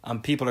them,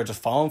 and people are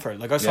just falling for it.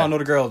 Like I saw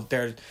another girl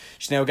there;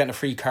 she's now getting a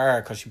free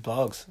car because she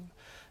blogs,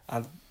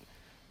 and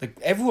like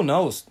everyone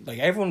knows, like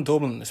everyone in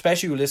Dublin,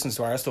 especially who listens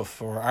to our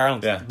stuff or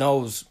Ireland,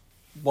 knows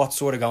what's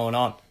sort of going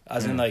on.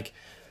 As in, like,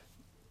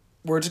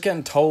 we're just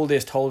getting told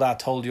this, told that,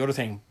 told the other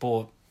thing,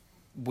 but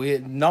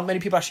not many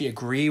people actually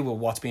agree with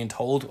what's being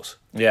told to us.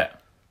 Yeah.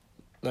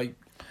 Like,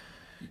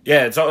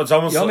 yeah, it's almost, you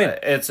know what I mean?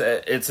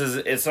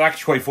 it's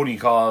actually quite funny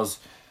because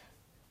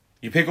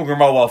you pick up your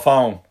mobile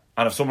phone,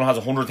 and if someone has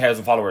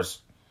 100,000 followers,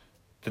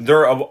 then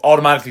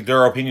automatically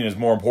their opinion is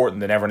more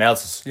important than everyone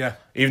else's. Yeah.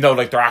 Even though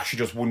like they're actually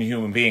just one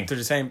human being. They're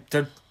the same.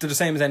 They're the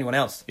same as anyone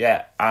else.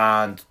 Yeah,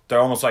 and they're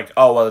almost like,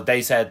 oh well,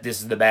 they said this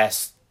is the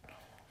best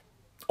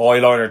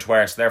eyeliner to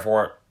wear, so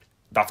therefore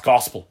that's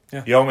gospel.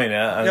 Yeah. You know what I mean?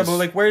 Yeah, but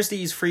like, where's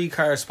these free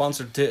cars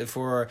sponsored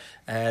for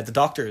the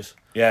doctors?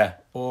 Yeah.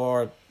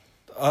 Or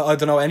I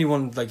don't know,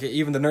 anyone, like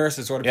even the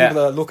nurses or the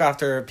people that look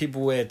after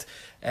people with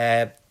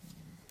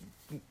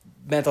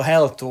mental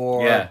health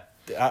or like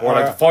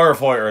the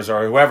firefighters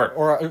or whoever,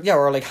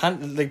 or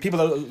like people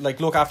that like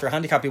look after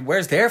handicapped people.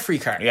 Where's their free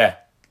car? Yeah,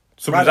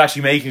 someone's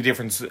actually making a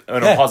difference in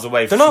a positive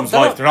way for someone's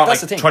life. They're not like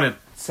trying to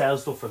sell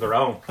stuff for their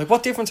own. Like,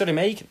 what difference are they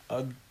making?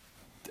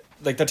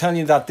 Like, they're telling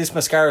you that this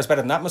mascara is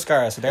better than that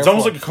mascara, so it's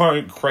almost like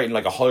you're creating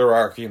like a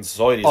hierarchy in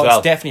society as well.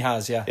 It definitely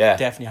has,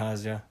 definitely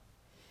has.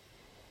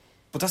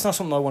 But that's not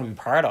something I want to be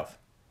part of.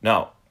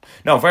 No,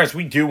 first,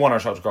 we do want our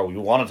show to grow. We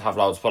want it to have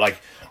loads, but like,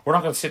 we're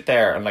not going to sit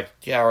there and like,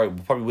 yeah, alright, we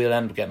probably will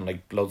end up getting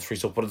like loads of free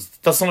stuff, but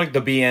that's not like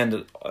the be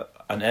end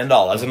and end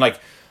all. As in, like,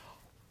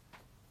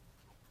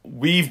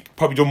 we've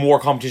probably done more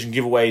competition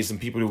giveaways than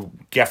people who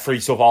get free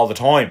stuff all the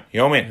time.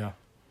 You know what I mean? Yeah.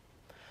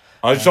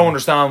 I just don't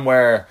understand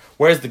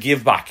where's the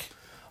give back.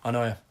 I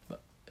know, yeah.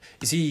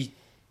 You see,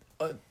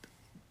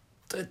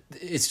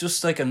 it's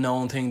just like a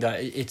known thing that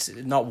it's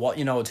not what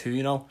you know, it's who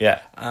you know. Yeah.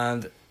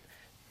 And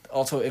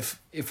also,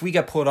 if we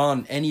get put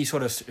on any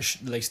sort of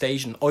like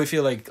station, I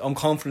feel like I'm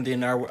confident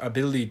in our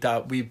ability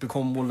that we've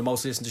become one of the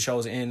most listened to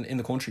shows in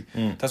the country.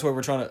 That's why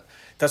we're trying to.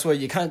 That's why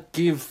you can't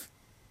give.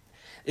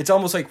 It's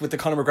almost like with the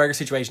Conor McGregor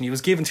situation. He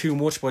was given too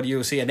much by the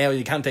UFC, and now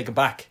you can't take it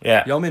back.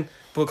 Yeah. You know what I mean?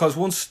 Because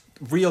once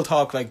real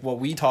talk, like what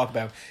we talk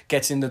about,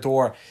 gets in the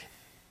door,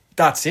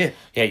 that's it.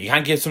 Yeah, you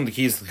can't give someone the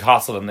keys to the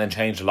castle and then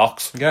change the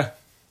locks. Yeah.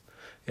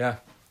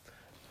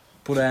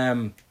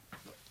 But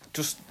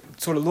just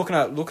sort of looking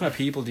at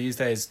people these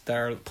days,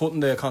 they're putting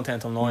their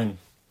content online,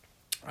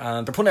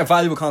 and they're putting out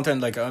valuable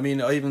content. Like, I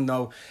mean, I even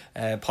know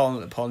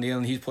Paul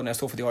Nealon, he's putting out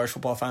stuff for the Irish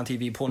Football Fan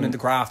TV, putting in the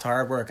graft,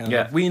 hard work, and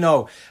like, we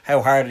know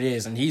how hard it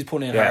is, and he's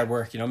putting in hard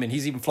work. You know what I mean?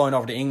 He's even flying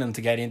over to England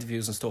to get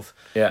interviews and stuff.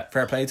 Yeah,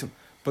 fair play to him.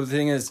 But the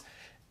thing is,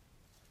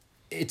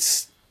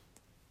 it's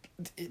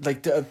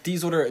like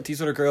these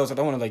other girls. I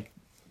don't want to like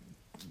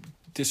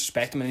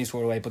disrespect them in any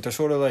sort of way, but they're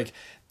sort of like,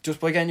 just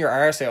by getting your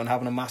arse out and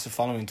having a massive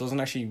following doesn't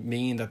actually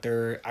mean that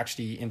they're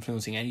actually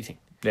influencing anything.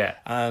 Yeah.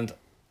 And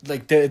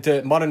like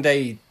the modern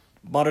day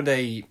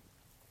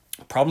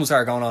problems that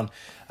are going on,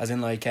 as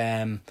in like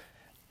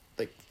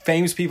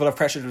famous people have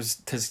pressure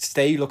to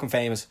stay looking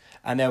famous,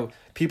 and now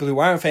people who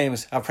aren't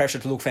famous have pressure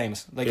to look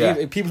famous.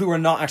 Like people who are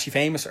not actually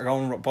famous are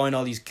going buying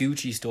all these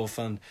Gucci stuff,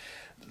 and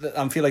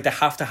I feel like they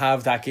have to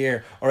have that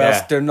gear, or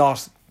else they're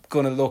not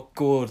going to look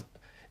good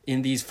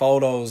in these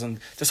photos. And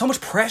there's so much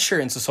pressure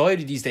in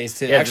society these days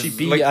to actually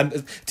be like, and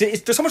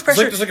there's so much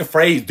pressure. There's like a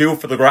phrase, do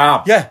it for the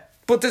gram. Yeah,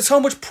 but there's so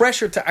much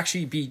pressure to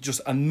actually be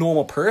just a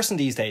normal person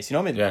these days. You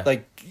know what I mean? Yeah.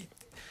 Like,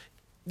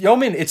 You know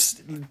what I mean?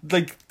 It's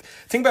like,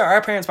 think about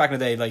our parents back in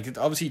the day. Like,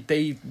 obviously,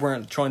 they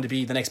weren't trying to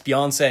be the next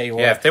Beyonce. Or,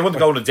 yeah, if they wanted to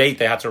go on a date,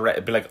 they had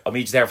to be like, I'll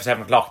meet you there for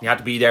 7 o'clock, and you had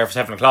to be there for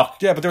 7 o'clock.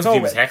 Yeah, but there's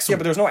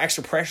no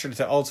extra pressure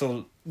to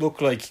also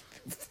look like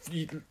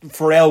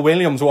Pharrell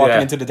Williams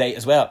walking into the date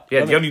as well.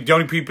 Yeah, the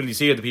only people you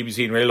see are the people you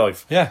see in real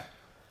life. Yeah.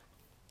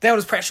 Now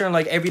there's pressure on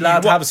like every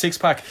lad to have a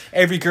 6-pack,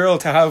 every girl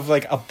to have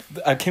like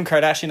a Kim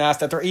Kardashian ass,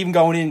 that they're even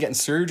going in and getting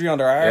surgery on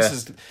their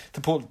arses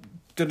to put.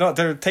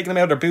 They're taking them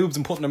out of their boobs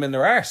and putting them in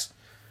their arse.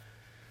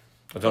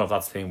 I don't know if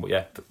that's the thing, but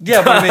yeah.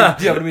 Yeah, but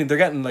I mean, they're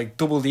getting like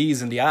double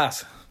D's in the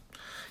ass.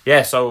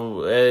 Yeah,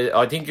 so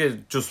I think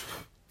it just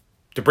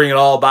to bring it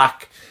all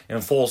back in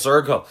full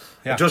circle,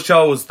 it just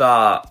shows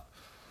that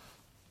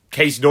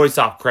Casey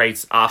Neistat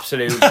creates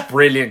absolute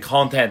brilliant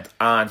content,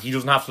 and he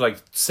doesn't have to like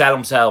sell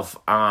himself,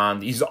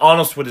 and he's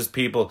honest with his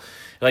people.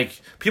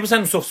 Like, people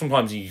send him stuff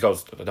sometimes and he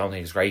goes, I don't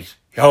think it's great.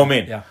 You know what I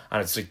mean? Yeah.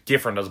 And it's like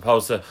different, as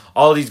opposed to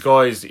all these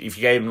guys, if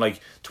you gave them like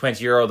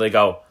 €20, they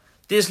go,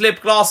 this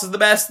lip gloss is the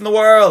best in the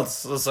world.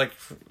 So it's like,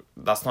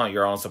 that's not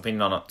your honest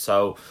opinion on it.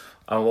 So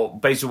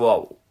basically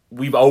what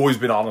we've always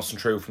been honest and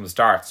true from the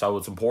start, so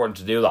it's important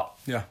to do that.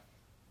 Yeah.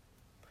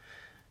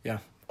 Yeah.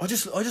 I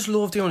just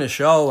love doing this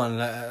show, and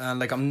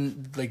like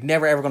I'm like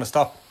never ever going to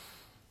stop.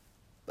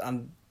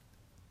 And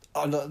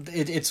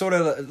it's sort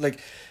of like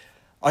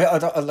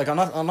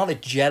I'm not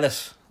like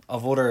jealous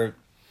of other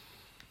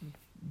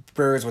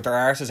birds with their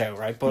arses out,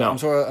 right? But no. I'm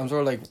sort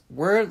of like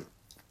we're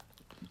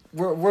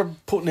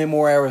putting in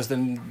more hours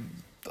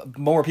than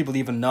more people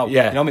even know.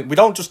 Yeah. You know what I mean? We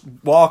don't just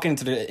walk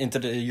into the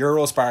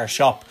Eurospar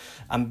shop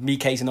and meet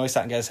Casey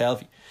Neistat and get a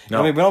selfie. You know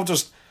what I mean? We don't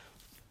just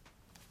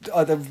you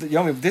know what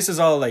I mean? This is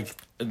all like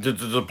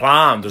the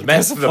plan. There's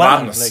method to the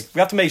madness. Like, we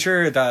have to make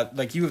sure that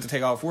like you have to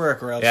take off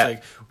work, or else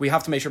like we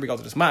have to make sure we go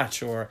to this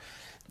match, or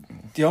do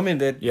you know what I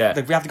mean?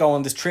 Like, we have to go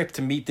on this trip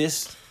to meet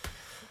this.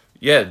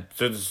 Yeah,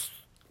 there's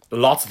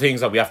lots of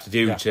things that we have to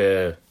do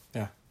to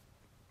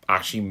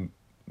actually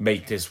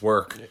make this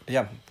work.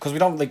 Yeah, because we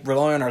don't like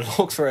rely on our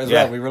looks for it as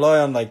well. We rely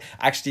on like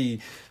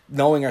actually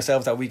knowing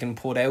ourselves that we can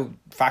put out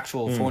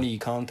factual, funny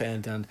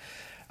content, and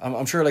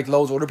I'm sure like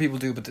loads of other people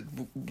do. But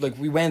like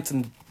we went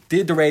and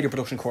did the radio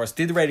production course,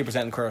 did the radio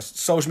presenting course,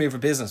 social media for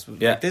business.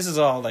 Yeah, like, this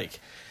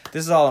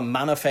is all a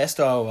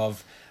manifesto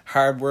of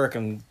hard work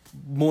and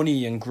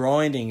money and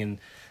grinding, and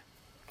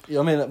you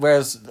know what I mean.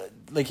 Whereas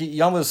like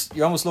you almost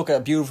look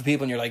at beautiful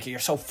people and you're like, you're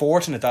so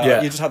fortunate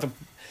that you just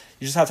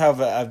have to have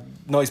a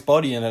nice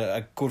body and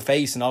a good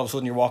face, and all of a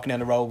sudden you're walking down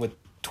the road with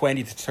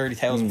 20 to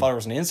 30,000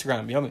 followers on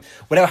Instagram. You know what I mean?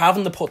 Without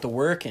having to put the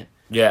work in.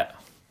 Yeah.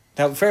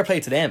 Now, fair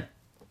play to them,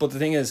 but the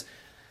thing is,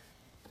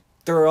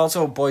 there are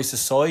also by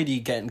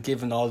society getting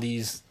given all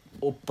these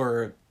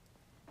upper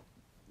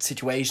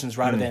situations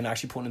rather than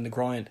actually putting in the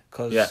grind,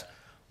 because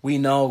we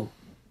know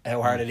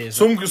how hard it is.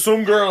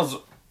 Some girls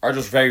are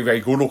just very,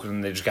 very good looking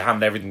and they just get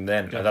handed everything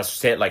then. And that's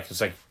just it. Like,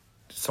 it's like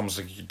someone's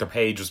like, their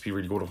pay just be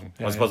really good looking.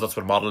 I suppose that's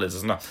what a model is,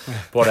 isn't it?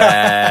 But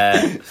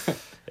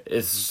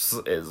it's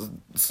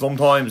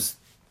sometimes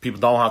people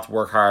don't have to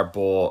work hard,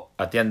 but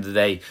at the end of the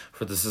day,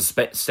 for the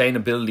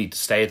sustainability to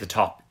stay at the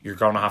top, you're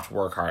going to have to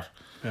work hard.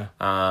 Yeah.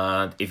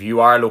 And if you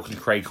are looking to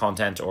create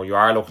content, or you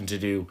are looking to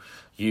do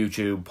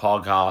YouTube,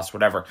 podcasts,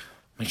 whatever,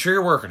 make sure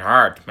you're working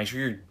hard. Make sure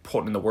you're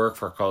putting in the work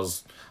for it,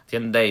 because at the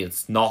end of the day,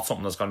 it's not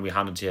something that's going to be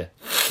handed to you.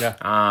 Yeah.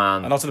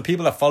 And also the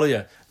people that follow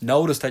you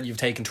notice that you've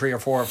taken 3 or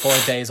 4 or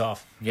 5 days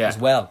off as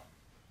well.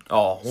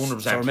 Oh,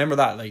 100%. So remember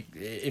that. Like,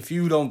 if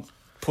you don't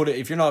put it,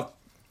 if you're not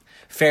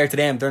fair to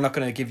them, they're not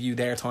going to give you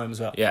their time as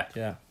well. Yeah.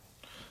 Yeah.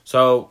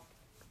 So,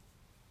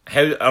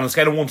 how on a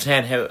scale of 1 to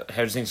 10, how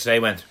do you think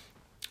today went?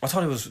 I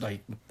thought it was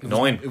like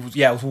 9. It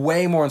was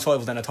way more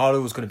insightful than I thought it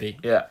was going to be.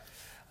 Yeah.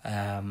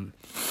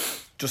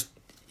 Just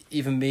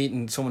even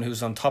meeting someone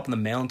who's on top of the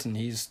mountain,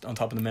 he's on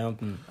top of the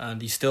mountain and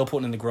he's still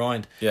putting in the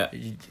grind. Yeah.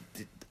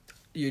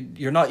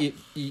 You're not.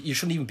 You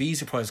shouldn't even be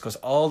surprised, because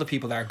all the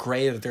people that are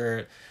great at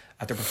their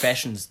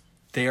professions,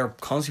 they are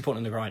constantly putting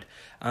in the grind,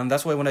 and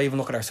that's why when I even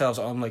look at ourselves,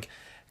 I'm like,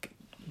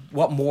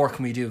 what more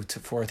can we do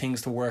for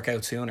things to work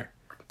out sooner?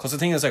 Because the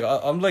thing is, like,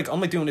 I'm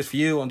like doing this for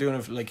you. I'm doing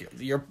it for, like,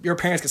 your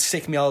parents get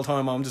sick of me all the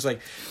time. I'm just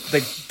like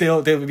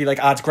they'll be like,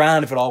 it's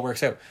grand if it all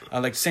works out.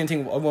 And like same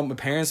thing, I want my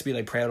parents to be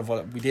like proud of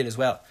what we did as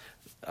well.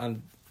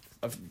 And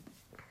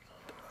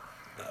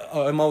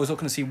I'm always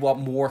looking to see what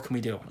more can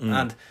we do.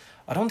 And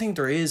I don't think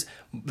there is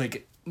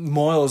like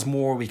miles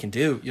more we can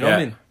do. You know what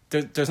I mean?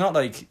 There's not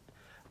like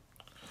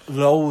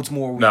loads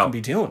more we can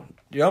be doing.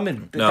 You know what I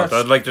mean?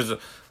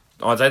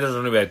 I'd say there's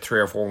only about 3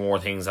 or 4 more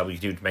things that we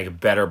can do to make it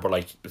better, but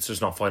like it's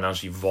just not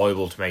financially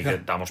viable to make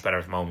it that much better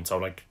at the moment. So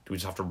like we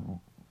just have to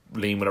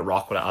lean with it,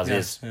 rock with it as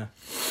is.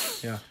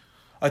 Yeah.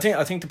 I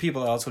think the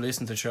people that also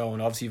listen to the show,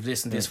 and obviously you've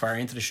listened this far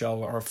into the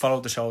show or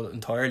followed the show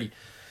entirely,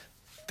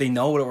 they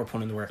know that we're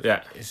putting in the work.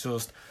 Yeah. It's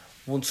just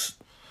once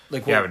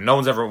like but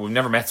we've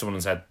never met someone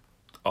and said,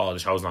 oh, the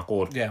show's not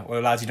good. Yeah, well,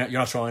 lads, you're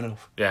not trying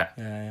enough.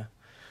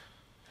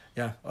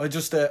 Yeah, I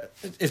just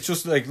it's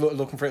just like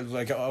looking for,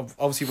 like,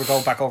 obviously we're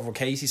going back over what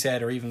Casey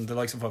said, or even the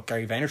likes of what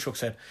Gary Vaynerchuk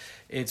said.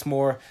 It's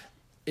more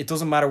it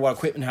doesn't matter what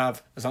equipment you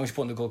have, as long as you're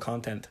putting out good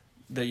content.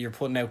 That you're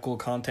putting out good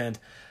content,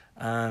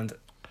 and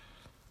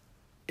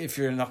if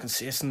you're not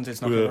consistent,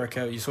 it's not going to work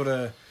out. You sort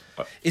of...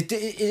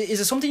 Is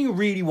it something you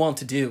really want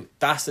to do?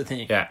 That's the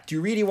thing. Yeah. Do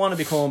you really want to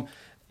become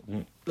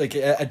like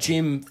a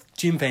gym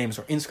famous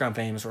or Instagram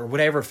famous or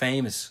whatever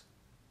famous?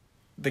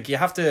 Like, you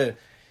have to...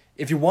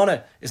 If you want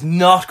to, it's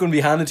not going to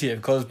be handed to you,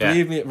 because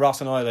believe me,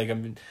 Ross and I, like, I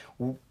mean,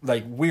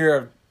 like,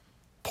 we're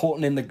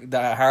putting in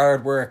the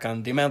hard work,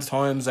 and the amount of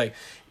times, like,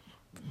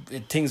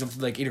 things have,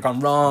 like, either gone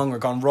wrong or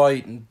gone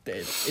right, and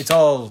it's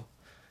all...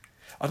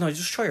 I don't know,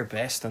 just try your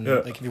best, and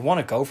like, if you want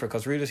to, go for it,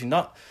 because realistically,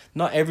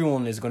 not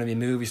everyone is going to be a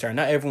movie star,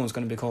 not everyone's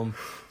going to become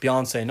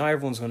Beyonce, not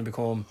everyone's going to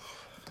become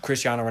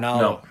Cristiano Ronaldo.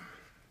 No. You know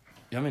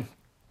what I mean?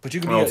 But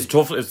you can be... it's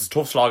a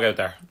tough slog out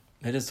there.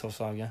 It is a tough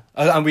slog, yeah.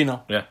 And we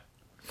know. Yeah.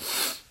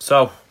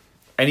 So,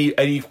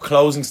 any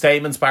closing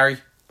statements, Barry?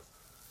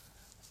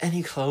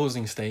 Any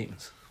closing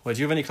statements? Well, do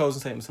you have any closing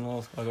statements?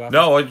 I'll go after.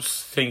 No, I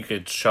just think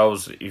it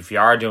shows if you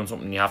are doing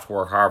something, you have to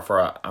work hard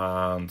for it.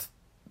 And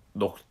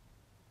look,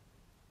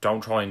 don't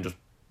try and just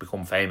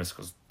become famous,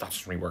 because that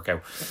doesn't really work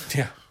out.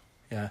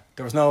 Yeah.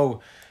 There was no...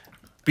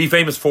 Be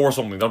famous for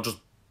something. Don't just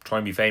try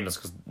and be famous,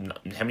 because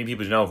how many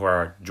people do you know who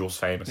are just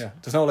famous? Yeah.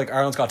 There's no, like,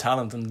 Ireland's Got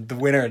Talent and the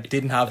winner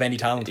didn't have any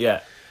talent.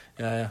 Yeah.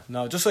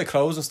 No, just like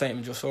closing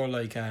statement, just sort of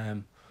like,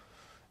 in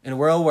a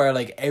world where,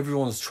 like,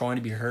 everyone's trying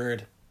to be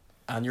heard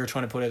and you're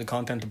trying to put out the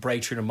content to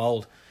break through the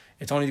mold,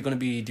 it's only going to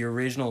be the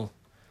original,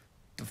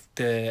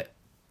 it's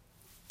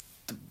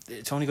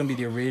only going to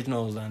be the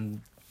original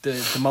and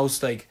the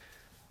most, like,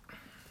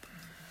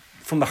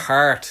 from the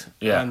heart,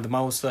 and the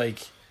most, like,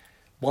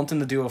 wanting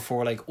to do it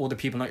for, like, other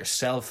people, not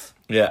yourself.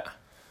 Yeah.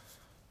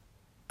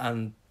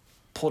 And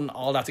putting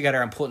all that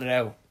together and putting it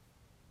out.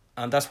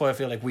 And that's why I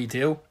feel like we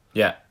do.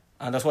 Yeah.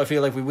 And that's why I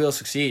feel like we will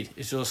succeed.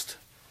 It's just...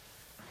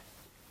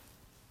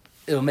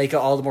 It'll make it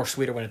all the more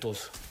sweeter when it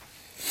does.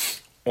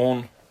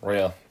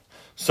 Unreal.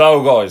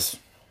 So, guys,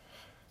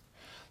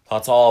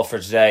 that's all for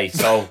today.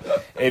 So,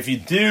 if you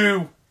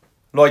do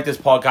like this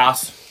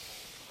podcast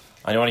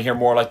and you want to hear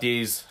more like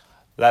these,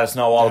 let us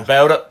know all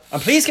about it.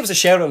 And please give us a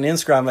shout out on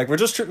Instagram. Like, we're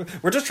just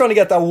trying to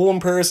get that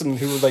one person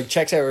who, like,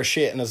 checks out our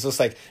shit and is just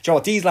like, do you know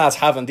what, these lads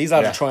haven't. These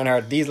lads are trying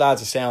hard. These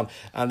lads are sound.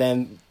 And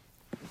then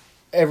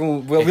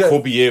everyone will... It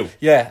could be you.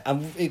 Yeah,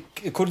 and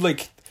it could,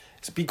 like,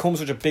 become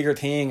such a bigger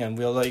thing, and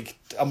we'll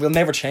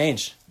never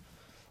change.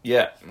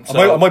 Yeah.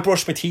 So, I might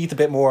brush my teeth a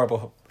bit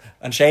more,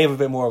 and shave a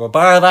bit more, but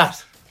bar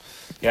that.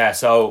 Yeah,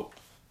 so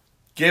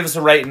give us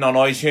a rating on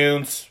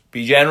iTunes.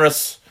 Be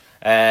generous.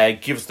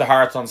 Give us the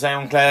hearts on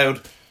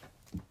SoundCloud.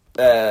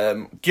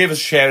 Give us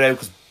a shout out,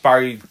 because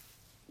Barry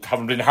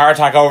having been a heart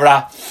attack over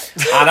that.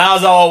 And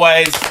as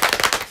always,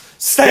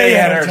 stay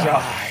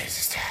energized.